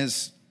frustration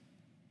is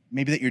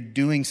maybe that you're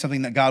doing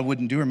something that God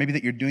wouldn't do, or maybe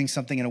that you're doing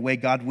something in a way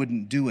God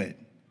wouldn't do it?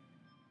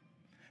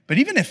 But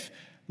even if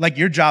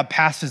your job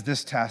passes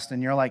this test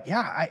and you're like,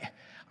 yeah,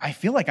 I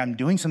feel like I'm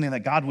doing something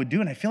that God would do,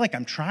 and I feel like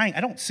I'm trying.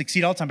 I don't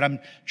succeed all the time, but I'm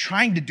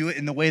trying to do it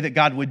in the way that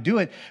God would do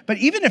it. But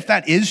even if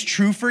that is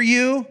true for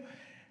you,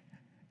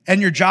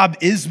 and your job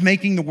is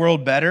making the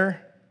world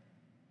better,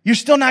 you're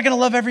still not going to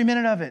love every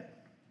minute of it.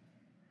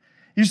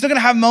 You're still going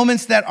to have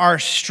moments that are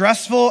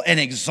stressful and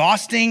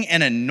exhausting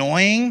and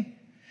annoying.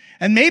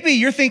 And maybe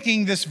you're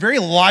thinking this very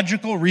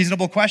logical,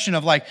 reasonable question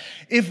of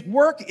if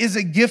work is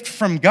a gift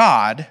from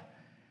God,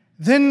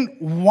 then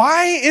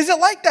why is it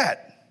like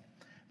that?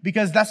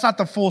 Because that's not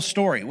the full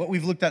story, what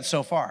we've looked at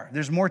so far.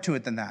 There's more to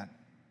it than that.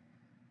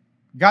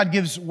 God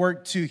gives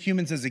work to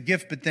humans as a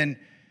gift, but then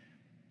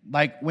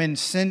when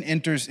sin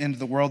enters into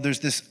the world,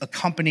 there's this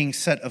accompanying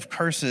set of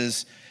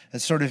curses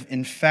that sort of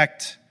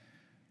infect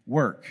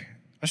work.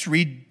 Let's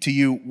read to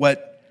you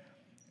what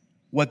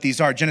these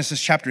are.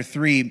 Genesis chapter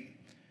 3,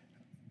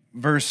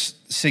 verse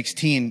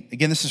 16.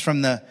 Again, this is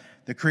from the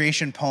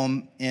creation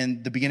poem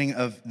in the beginning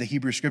of the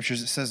Hebrew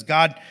scriptures. It says,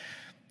 God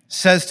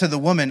says to the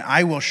woman,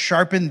 I will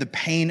sharpen the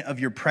pain of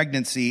your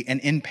pregnancy,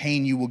 and in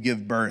pain you will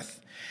give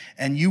birth.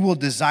 And you will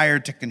desire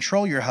to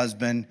control your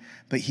husband,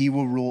 but he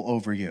will rule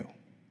over you.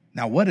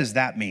 Now, what does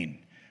that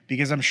mean?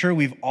 Because I'm sure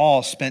we've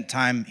all spent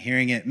time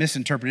hearing it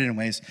misinterpreted in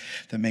ways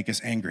that make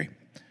us angry.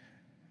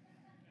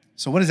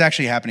 So what is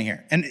actually happening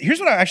here? And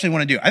here's what I actually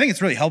want to do. I think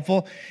it's really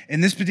helpful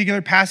in this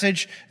particular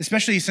passage,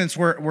 especially since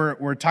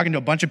we're talking to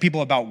a bunch of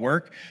people about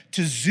work,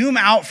 to zoom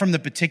out from the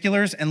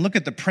particulars and look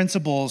at the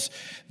principles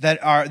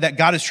that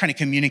God is trying to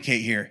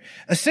communicate here.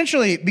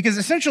 Essentially,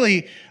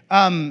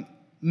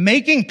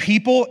 making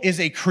people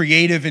is a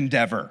creative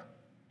endeavor.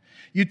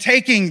 You're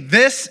taking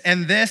this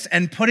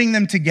and putting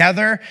them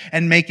together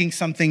and making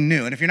something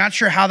new. And if you're not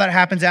sure how that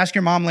happens, ask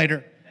your mom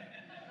later.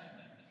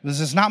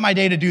 This is not my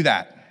day to do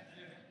that.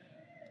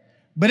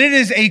 But it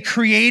is a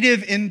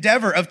creative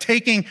endeavor of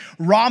taking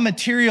raw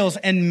materials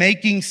and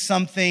making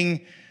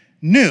something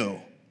new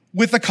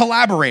with a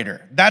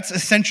collaborator. That's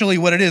essentially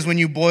what it is when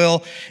you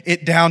boil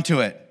it down to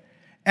it.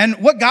 And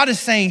what God is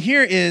saying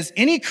here is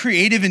any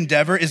creative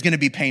endeavor is going to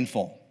be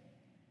painful.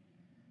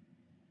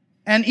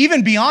 And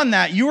even beyond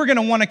that, you are going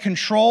to want to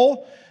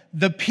control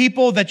the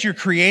people that you're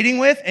creating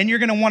with, and you're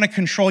going to want to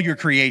control your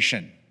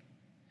creation.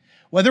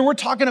 Whether we're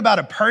talking about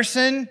a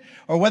person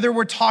or whether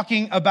we're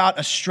talking about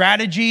a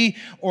strategy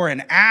or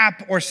an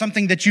app or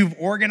something that you've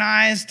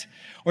organized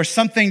or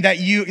something that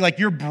you,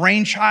 your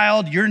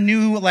brainchild, your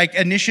new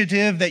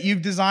initiative that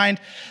you've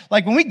designed.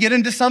 When we get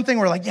into something,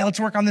 we're yeah, let's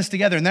work on this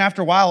together. And then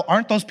after a while,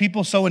 aren't those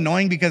people so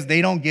annoying because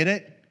they don't get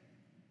it?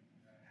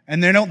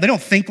 And they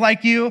don't think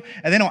like you,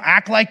 and they don't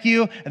act like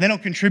you, and they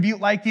don't contribute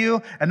like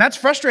you. And that's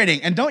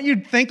frustrating. And don't you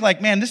think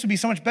man, this would be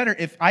so much better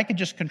if I could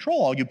just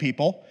control all you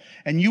people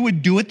and you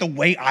would do it the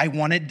way I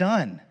want it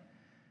done.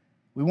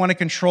 We want to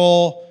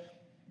control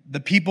the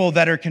people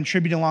that are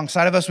contributing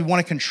alongside of us. We want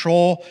to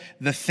control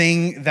the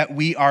thing that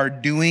we are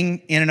doing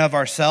in and of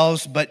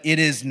ourselves, but it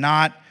is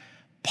not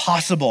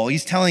possible.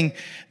 He's telling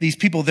these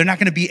people they're not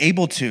going to be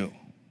able to.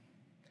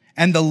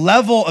 And the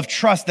level of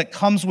trust that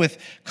comes with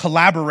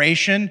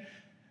collaboration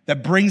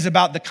that brings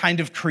about the kind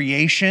of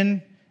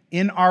creation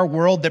in our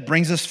world that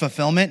brings us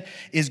fulfillment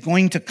is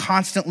going to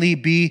constantly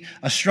be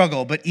a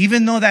struggle. But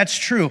even though that's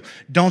true,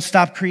 don't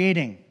stop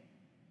creating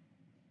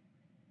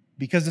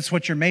because it's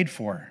what you're made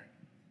for.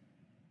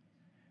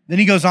 Then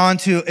he goes on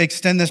to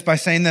extend this by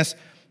saying this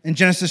in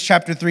Genesis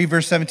chapter 3,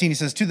 verse 17. He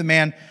says, to the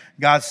man,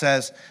 God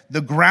says,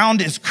 the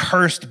ground is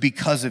cursed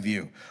because of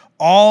you.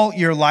 All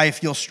your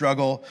life you'll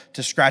struggle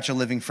to scratch a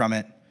living from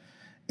it.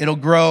 It'll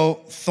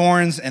grow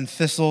thorns and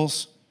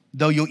thistles,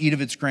 though you'll eat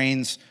of its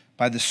grains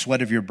by the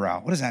sweat of your brow.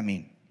 What does that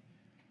mean?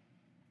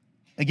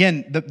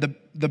 Again,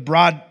 the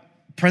broad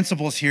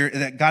principles here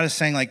that God is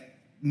saying,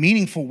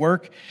 meaningful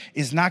work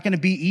is not going to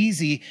be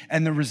easy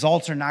and the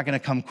results are not going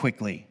to come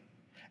quickly.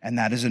 And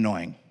that is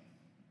annoying.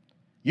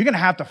 You're going to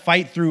have to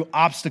fight through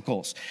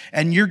obstacles,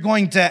 and you're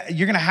going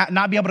to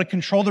not be able to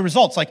control the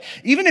results. Like,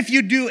 even if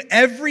you do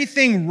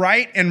everything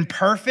right and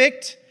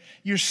perfect,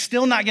 you're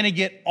still not going to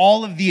get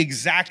all of the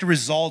exact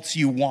results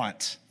you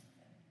want.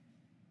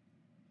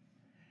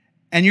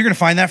 And you're going to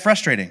find that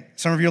frustrating.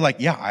 Some of you are like,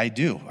 yeah, I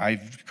do. I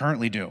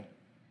currently do.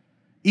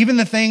 Even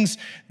the things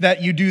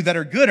that you do that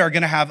are good are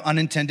going to have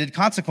unintended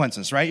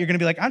consequences, right? You're going to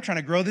be like, I'm trying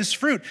to grow this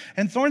fruit,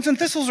 and thorns and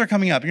thistles are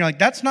coming up. And you're like,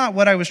 that's not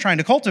what I was trying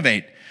to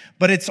cultivate.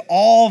 But it's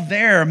all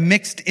there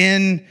mixed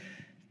in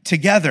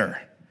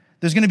together.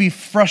 There's going to be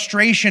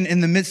frustration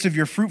in the midst of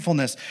your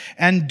fruitfulness,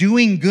 and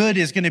doing good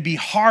is going to be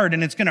hard,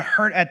 and it's going to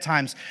hurt at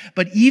times.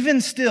 But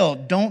even still,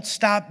 don't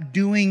stop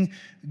doing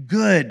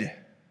good.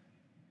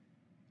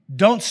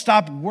 Don't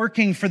stop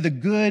working for the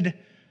good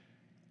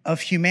of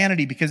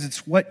humanity, because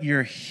it's what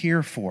you're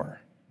here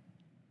for.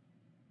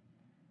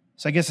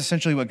 So I guess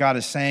essentially what God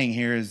is saying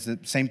here is the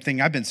same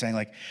thing I've been saying,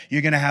 like,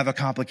 you're going to have a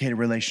complicated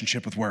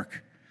relationship with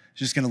work. It's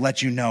just going to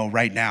let you know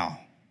right now.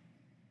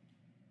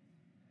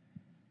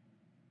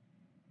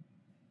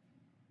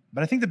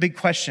 But I think the big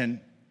question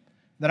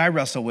that I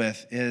wrestle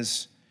with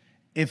is,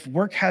 if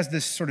work has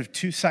this sort of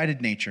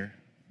two-sided nature,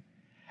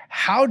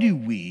 how do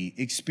we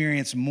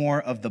experience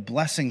more of the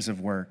blessings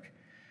of work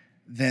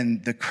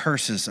than the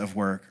curses of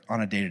work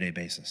on a day-to-day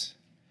basis?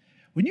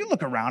 When you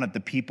look around at the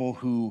people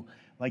who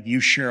like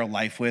you share a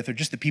life with, or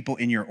just the people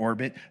in your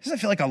orbit, doesn't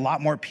it feel like a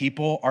lot more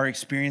people are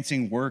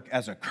experiencing work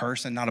as a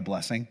curse and not a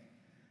blessing?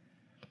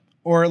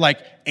 Or like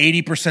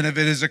 80% of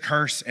it is a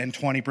curse and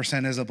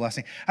 20% is a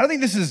blessing. I don't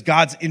think this is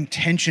God's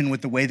intention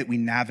with the way that we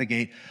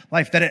navigate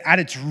life, that at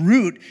its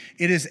root,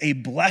 it is a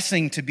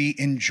blessing to be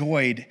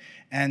enjoyed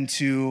and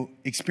to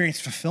experience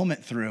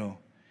fulfillment through.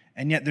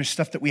 And yet there's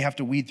stuff that we have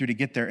to weed through to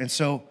get there. And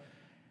so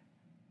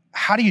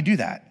how do you do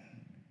that?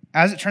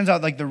 As it turns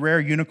out, like the rare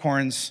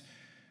unicorns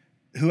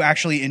who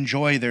actually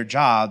enjoy their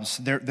jobs,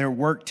 their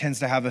work tends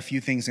to have a few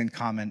things in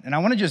common. And I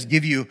want to just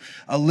give you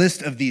a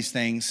list of these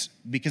things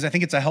because I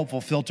think it's a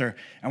helpful filter.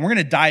 And we're going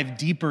to dive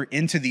deeper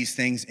into these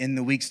things in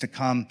the weeks to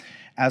come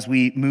as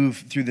we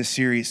move through this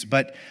series.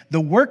 But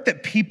the work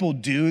that people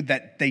do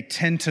that they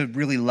tend to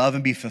really love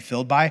and be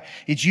fulfilled by,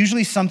 it's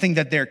usually something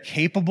that they're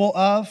capable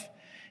of,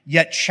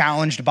 yet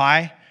challenged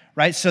by.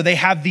 Right? So they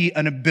have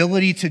an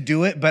ability to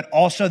do it, but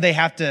also they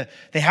have to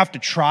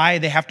try,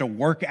 they have to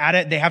work at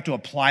it, they have to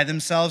apply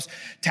themselves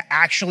to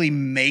actually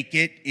make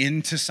it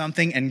into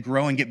something and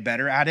grow and get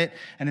better at it.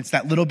 And it's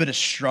that little bit of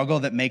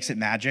struggle that makes it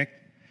magic.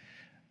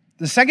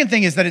 The second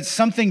thing is that it's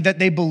something that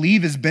they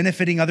believe is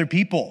benefiting other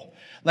people.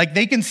 Like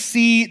they can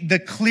see the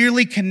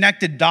clearly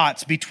connected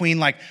dots between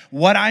like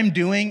what I'm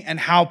doing and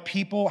how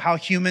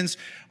humans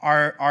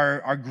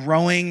are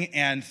growing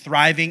and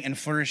thriving and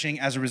flourishing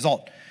as a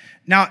result.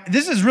 Now,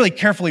 this is really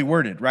carefully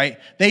worded, right?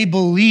 They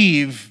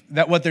believe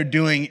that what they're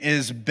doing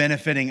is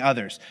benefiting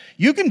others.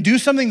 You can do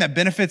something that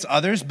benefits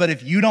others, but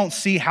if you don't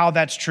see how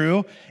that's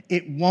true,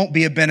 it won't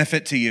be a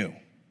benefit to you.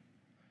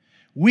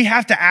 We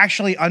have to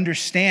actually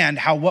understand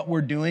how what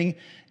we're doing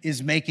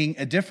is making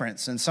a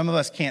difference. And some of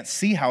us can't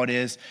see how it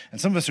is, and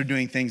some of us are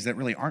doing things that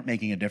really aren't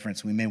making a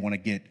difference. We may want to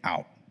get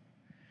out.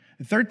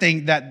 The third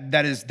thing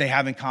that is they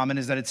have in common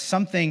is that it's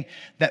something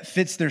that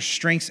fits their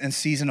strengths and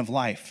season of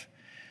life.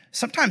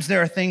 Sometimes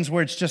there are things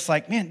where it's just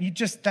like, man,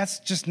 that's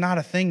just not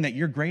a thing that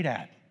you're great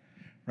at,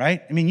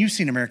 right? I mean, you've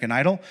seen American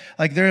Idol.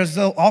 Like there's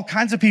all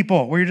kinds of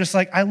people where you're just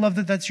like, I love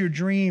that that's your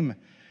dream.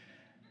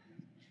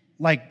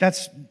 Like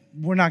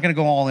we're not going to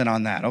go all in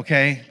on that,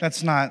 okay?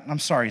 I'm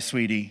sorry,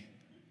 sweetie.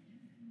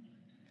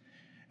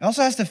 It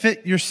also has to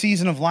fit your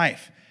season of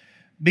life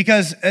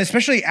because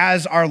especially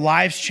as our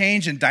lives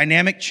change and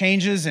dynamic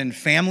changes and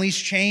families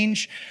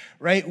change,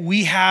 right?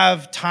 We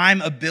have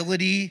time,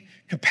 ability,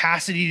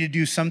 capacity to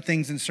do some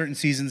things in certain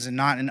seasons and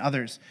not in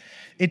others.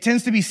 It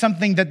tends to be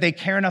something that they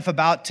care enough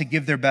about to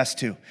give their best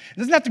to. It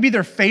doesn't have to be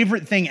their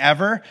favorite thing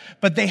ever,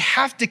 but they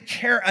have to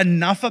care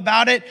enough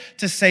about it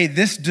to say,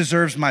 this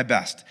deserves my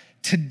best.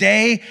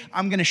 Today,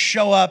 I'm going to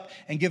show up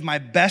and give my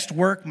best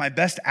work, my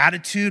best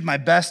attitude, my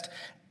best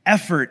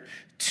effort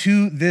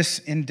to this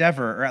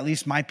endeavor, or at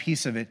least my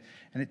piece of it.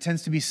 And it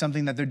tends to be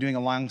something that they're doing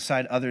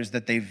alongside others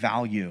that they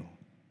value.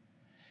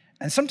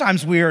 And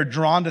sometimes we are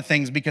drawn to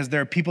things because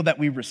there are people that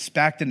we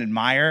respect and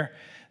admire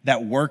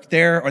that work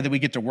there or that we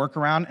get to work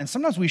around. And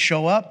sometimes we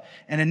show up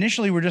and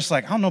initially we're just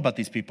like, I don't know about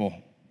these people.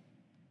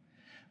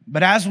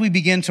 But as we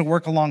begin to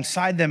work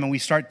alongside them and we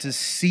start to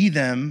see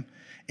them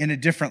in a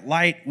different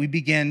light, we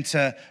begin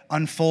to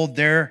unfold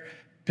their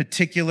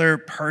particular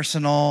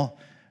personal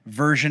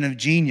version of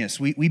genius.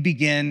 We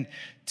begin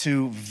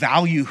to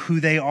value who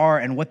they are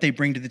and what they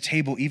bring to the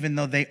table, even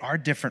though they are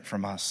different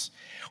from us.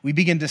 We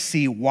begin to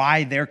see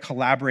why they're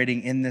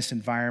collaborating in this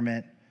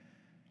environment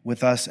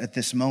with us at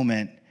this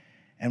moment.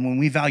 And when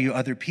we value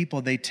other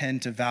people, they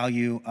tend to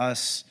value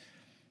us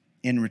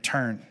in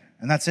return.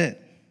 And that's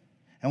it.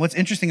 And what's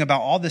interesting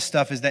about all this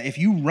stuff is that if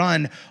you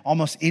run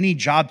almost any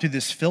job through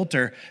this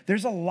filter,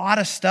 there's a lot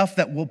of stuff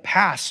that will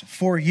pass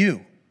for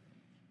you.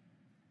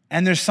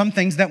 And there's some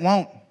things that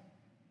won't.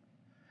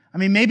 I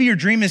mean, maybe your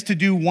dream is to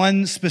do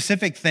one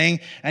specific thing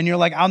and you're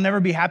like, I'll never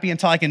be happy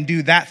until I can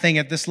do that thing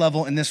at this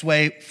level in this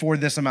way for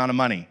this amount of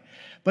money.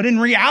 But in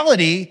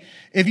reality,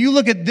 if you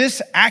look at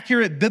this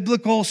accurate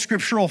biblical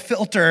scriptural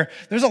filter,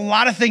 there's a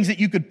lot of things that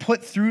you could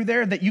put through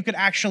there that you could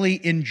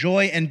actually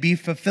enjoy and be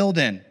fulfilled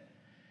in.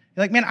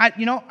 You're like, man, I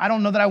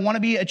don't know that I want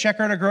to be a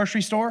checker at a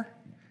grocery store.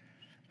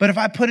 But if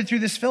I put it through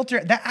this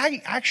filter, that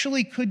I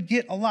actually could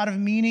get a lot of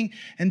meaning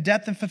and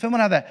depth and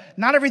fulfillment out of that.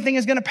 Not everything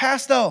is going to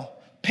pass, though.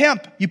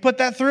 Pimp, you put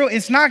that through,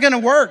 it's not going to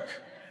work.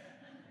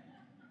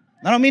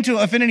 I don't mean to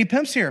offend any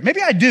pimps here.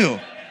 Maybe I do.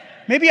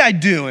 Maybe I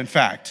do, in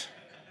fact.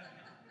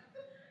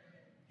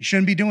 You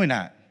shouldn't be doing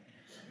that.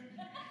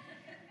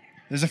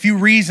 There's a few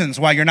reasons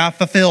why you're not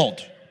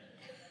fulfilled.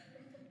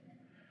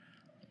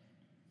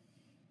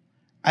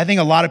 I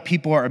think a lot of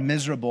people are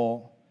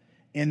miserable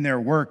in their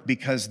work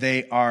because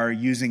they are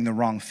using the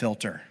wrong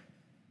filter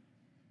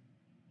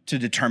to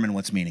determine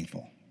what's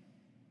meaningful.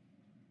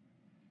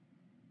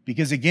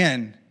 Because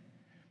again,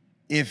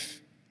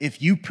 if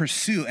you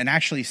pursue and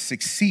actually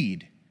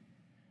succeed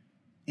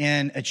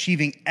in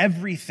achieving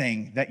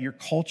everything that your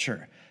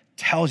culture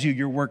tells you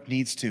your work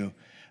needs to,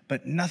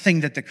 but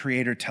nothing that the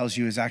Creator tells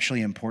you is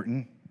actually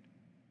important,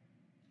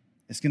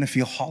 it's going to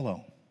feel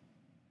hollow.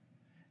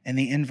 And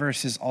the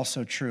inverse is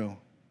also true.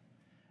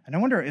 And I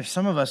wonder if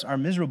some of us are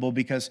miserable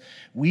because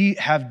we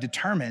have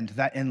determined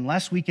that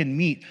unless we can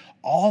meet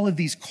all of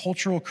these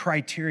cultural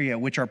criteria,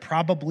 which are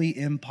probably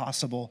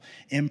impossible,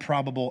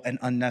 improbable, and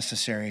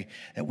unnecessary,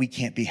 that we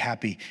can't be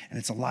happy. And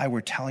it's a lie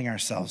we're telling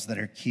ourselves that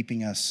are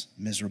keeping us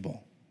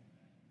miserable.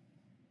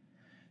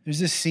 There's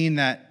this scene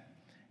that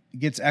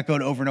gets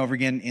echoed over and over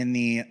again in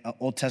the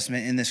Old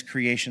Testament in this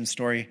creation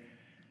story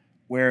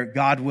where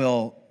God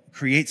will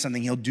create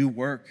something, he'll do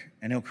work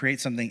and he'll create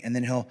something and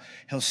then he'll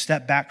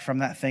step back from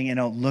that thing and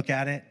he'll look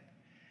at it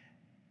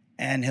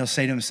and he'll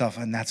say to himself,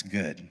 and that's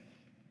good.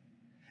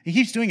 He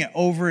keeps doing it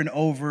over and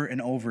over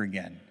and over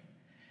again.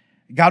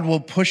 God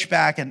will push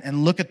back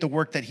and look at the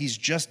work that he's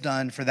just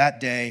done for that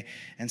day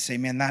and say,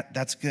 man,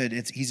 that's good.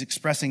 He's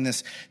expressing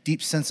this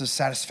deep sense of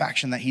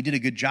satisfaction that he did a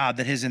good job,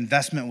 that his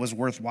investment was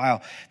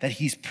worthwhile, that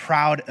he's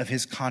proud of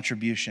his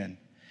contribution.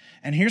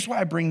 And here's why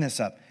I bring this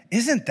up.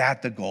 Isn't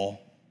that the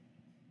goal?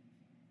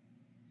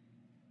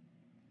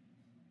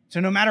 So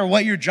no matter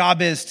what your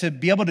job is, to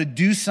be able to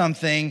do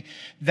something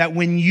that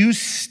when you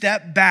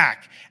step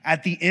back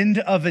at the end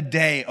of a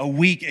day, a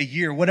week, a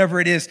year, whatever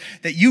it is,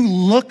 that you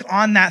look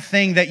on that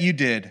thing that you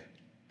did.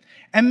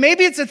 And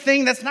maybe it's a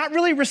thing that's not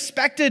really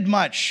respected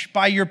much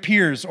by your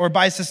peers or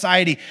by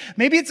society.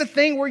 Maybe it's a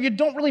thing where you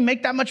don't really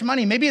make that much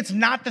money. Maybe it's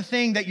not the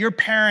thing that your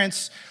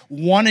parents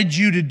wanted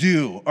you to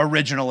do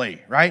originally,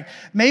 right?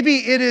 Maybe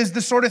it is the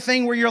sort of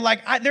thing where you're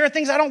like, there are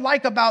things I don't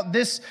like about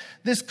this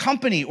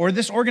company or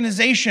this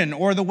organization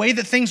or the way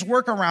that things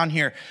work around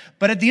here.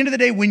 But at the end of the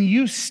day, when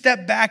you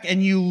step back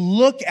and you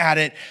look at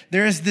it,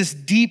 there is this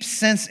deep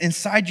sense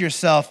inside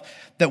yourself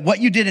that what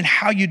you did and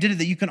how you did it,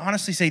 that you can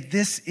honestly say,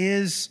 this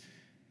is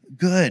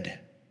good,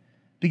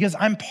 because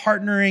I'm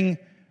partnering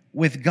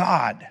with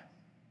God.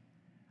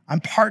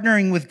 I'm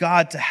partnering with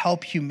God to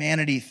help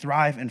humanity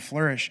thrive and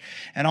flourish.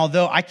 And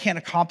although I can't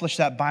accomplish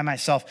that by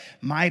myself,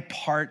 my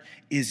part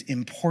is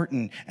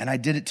important, and I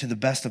did it to the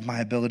best of my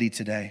ability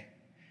today.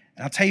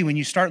 And I'll tell you, when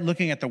you start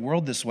looking at the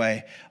world this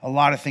way, a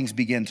lot of things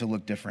begin to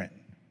look different.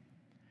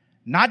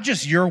 Not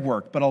just your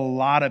work, but a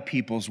lot of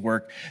people's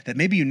work that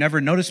maybe you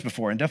never noticed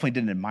before and definitely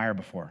didn't admire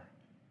before.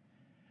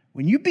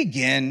 When you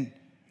begin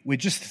with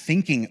just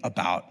thinking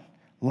about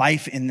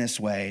life in this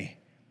way,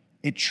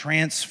 it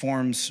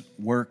transforms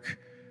work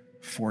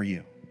for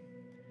you.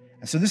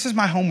 And so this is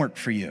my homework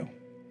for you,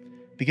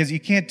 because you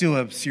can't do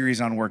a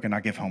series on work and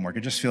not give homework.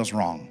 It just feels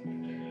wrong,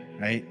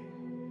 right?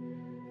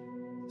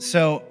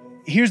 So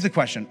here's the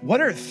question.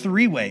 What are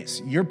 3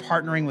 ways you're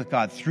partnering with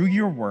God through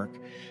your work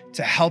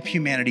to help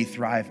humanity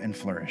thrive and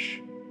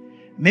flourish?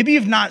 Maybe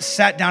you've not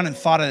sat down and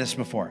thought of this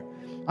before.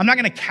 I'm not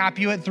going to cap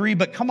you at 3,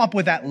 but come up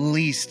with at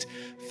least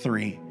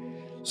 3.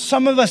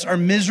 Some of us are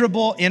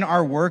miserable in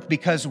our work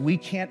because we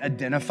can't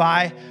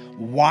identify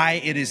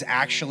why it is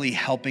actually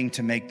helping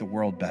to make the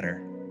world better,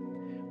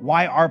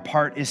 why our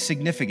part is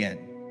significant.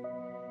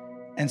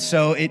 And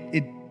so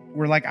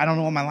we're like, I don't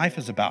know what my life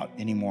is about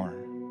anymore.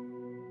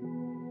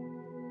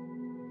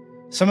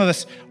 Some of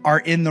us are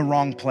in the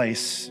wrong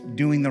place,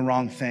 doing the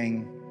wrong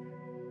thing.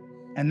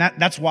 And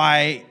that's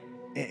why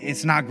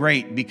it's not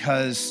great,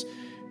 because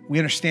we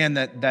understand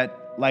that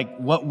like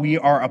what we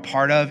are a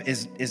part of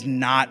is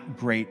not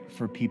great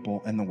for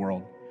people in the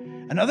world.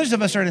 And others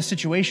of us are in a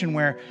situation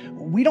where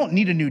we don't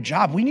need a new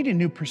job. We need a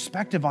new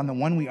perspective on the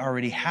one we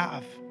already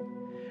have.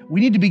 We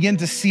need to begin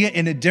to see it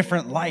in a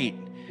different light.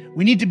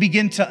 We need to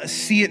begin to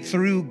see it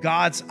through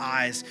God's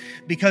eyes,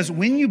 because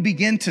when you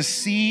begin to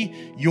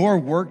see your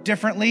work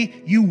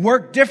differently, you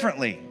work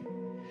differently.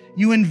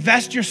 You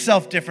invest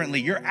yourself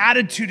differently. Your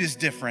attitude is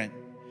different.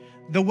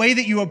 The way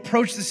that you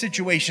approach the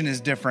situation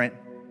is different.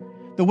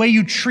 The way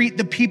you treat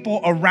the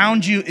people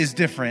around you is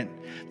different.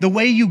 The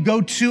way you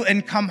go to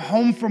and come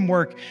home from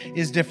work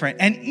is different.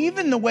 And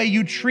even the way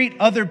you treat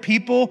other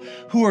people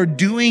who are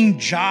doing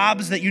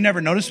jobs that you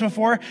never noticed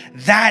before,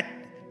 that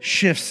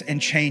shifts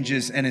and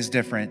changes and is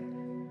different.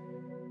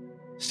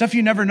 Stuff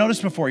you never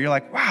noticed before. You're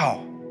like,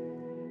 wow,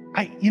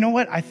 you know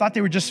what? I thought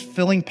they were just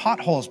filling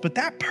potholes, but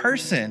that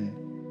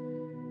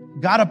person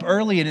got up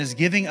early and is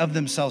giving of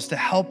themselves to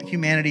help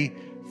humanity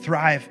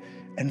thrive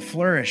and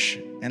flourish.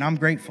 And I'm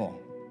grateful.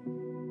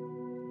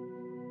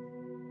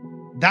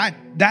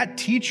 That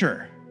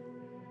teacher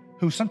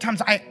who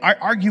sometimes I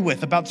argue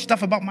with about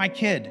stuff about my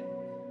kid,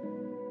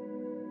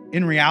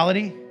 in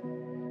reality,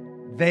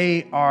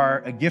 they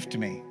are a gift to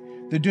me.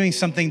 They're doing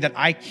something that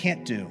I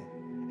can't do.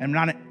 I'm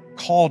not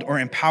called or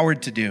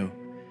empowered to do.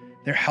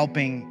 They're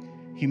helping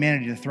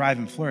humanity to thrive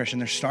and flourish, and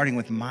they're starting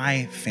with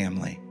my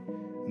family,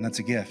 and that's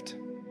a gift.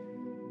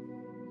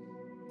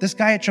 This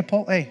guy at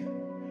Chipotle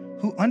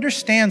who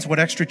understands what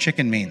extra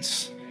chicken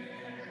means.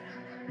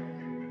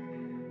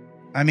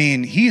 I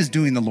mean, he is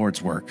doing the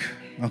Lord's work,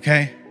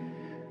 okay?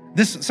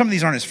 Some of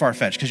these aren't as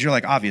far-fetched because you're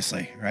like,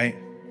 obviously, right?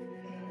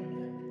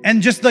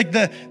 And just like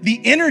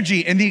the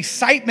energy and the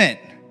excitement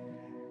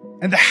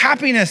and the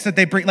happiness that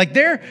they bring, like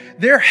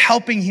they're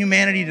helping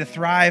humanity to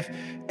thrive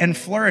and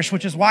flourish,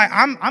 which is why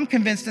I'm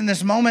convinced in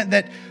this moment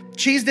that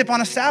cheese dip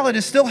on a salad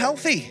is still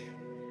healthy.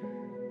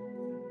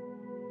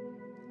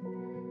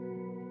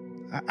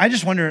 I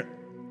just wonder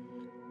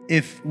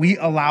if we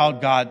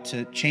allowed God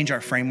to change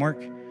our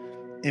framework,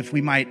 if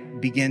we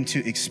might begin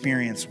to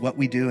experience what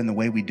we do and the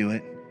way we do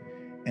it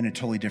in a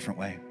totally different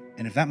way.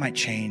 And if that might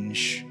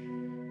change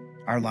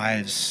our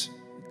lives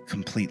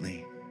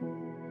completely.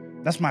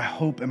 That's my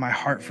hope and my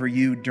heart for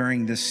you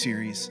during this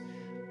series.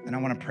 And I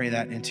want to pray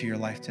that into your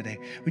life today.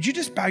 Would you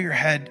just bow your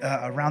head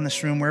around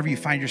this room, wherever you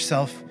find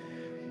yourself,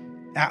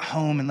 at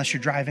home, unless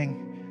you're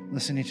driving,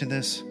 listening to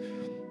this.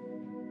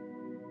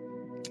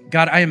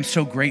 God, I am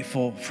so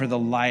grateful for the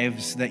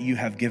lives that you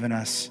have given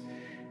us.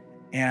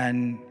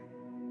 And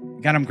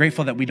God, I'm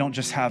grateful that we don't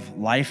just have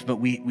life, but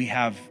we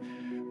have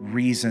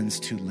reasons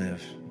to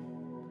live.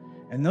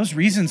 And those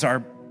reasons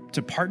are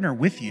to partner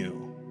with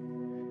you,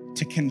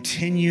 to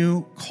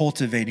continue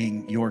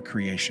cultivating your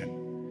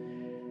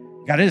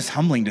creation. God, it is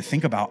humbling to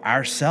think about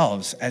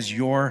ourselves as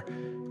your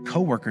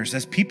coworkers,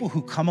 as people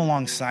who come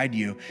alongside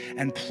you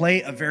and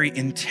play a very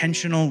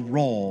intentional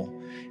role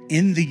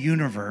in the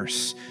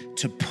universe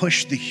to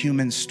push the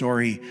human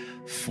story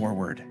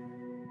forward.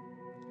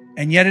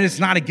 And yet it is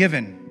not a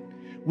given.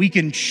 We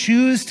can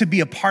choose to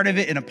be a part of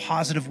it in a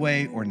positive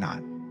way or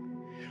not.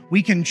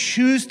 We can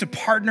choose to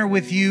partner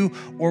with you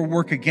or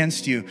work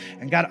against you.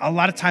 And God, a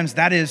lot of times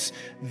that is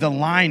the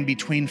line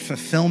between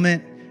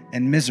fulfillment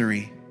and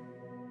misery.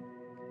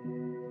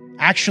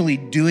 Actually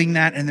doing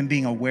that and then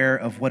being aware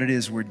of what it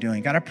is we're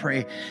doing. God, I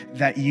pray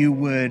that you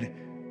would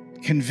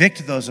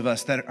convict those of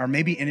us that are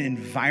maybe in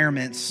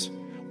environments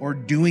or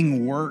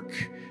doing work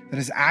that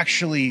is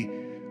actually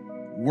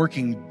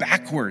working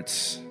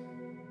backwards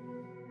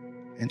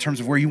in terms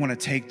of where you want to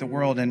take the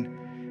world.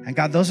 And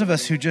God, those of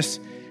us who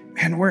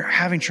we're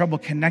having trouble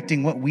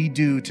connecting what we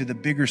do to the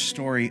bigger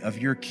story of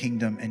your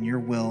kingdom and your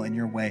will and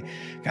your way.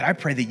 God, I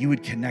pray that you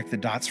would connect the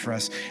dots for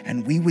us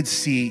and we would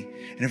see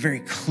in a very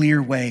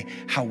clear way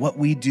how what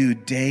we do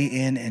day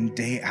in and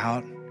day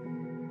out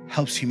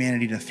helps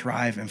humanity to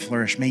thrive and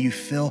flourish. May you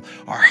fill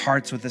our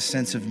hearts with a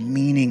sense of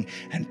meaning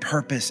and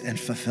purpose and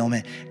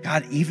fulfillment.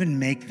 God, even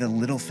make the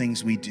little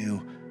things we do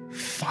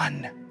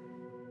fun.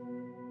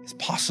 It's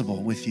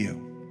possible with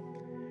you.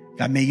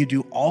 God, may you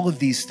do all of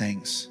these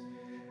things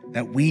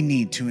that we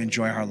need to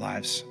enjoy our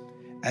lives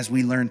as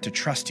we learn to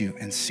trust you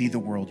and see the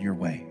world your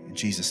way. In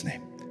Jesus'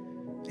 name,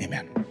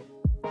 amen.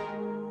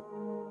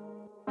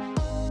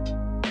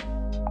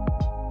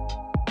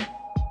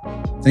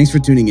 Thanks for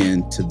tuning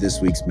in to this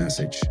week's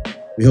message.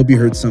 We hope you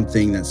heard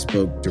something that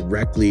spoke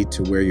directly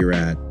to where you're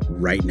at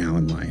right now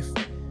in life.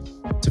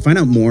 To find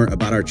out more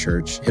about our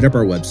church, hit up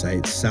our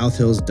website,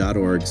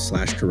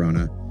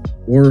 southhills.org/corona,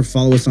 or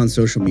follow us on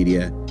social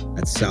media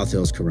at South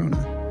Hills Corona.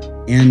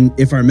 And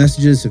if our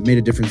messages have made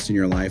a difference in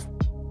your life,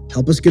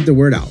 help us get the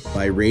word out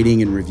by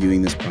rating and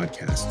reviewing this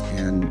podcast.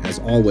 And as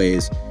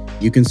always,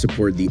 you can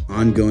support the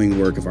ongoing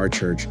work of our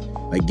church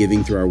by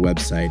giving through our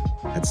website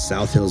at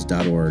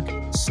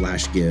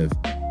southhills.org/give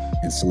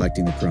and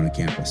selecting the Corona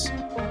campus.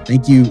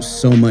 Thank you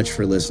so much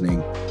for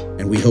listening,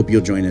 and we hope you'll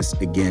join us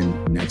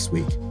again next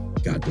week.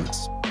 God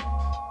bless.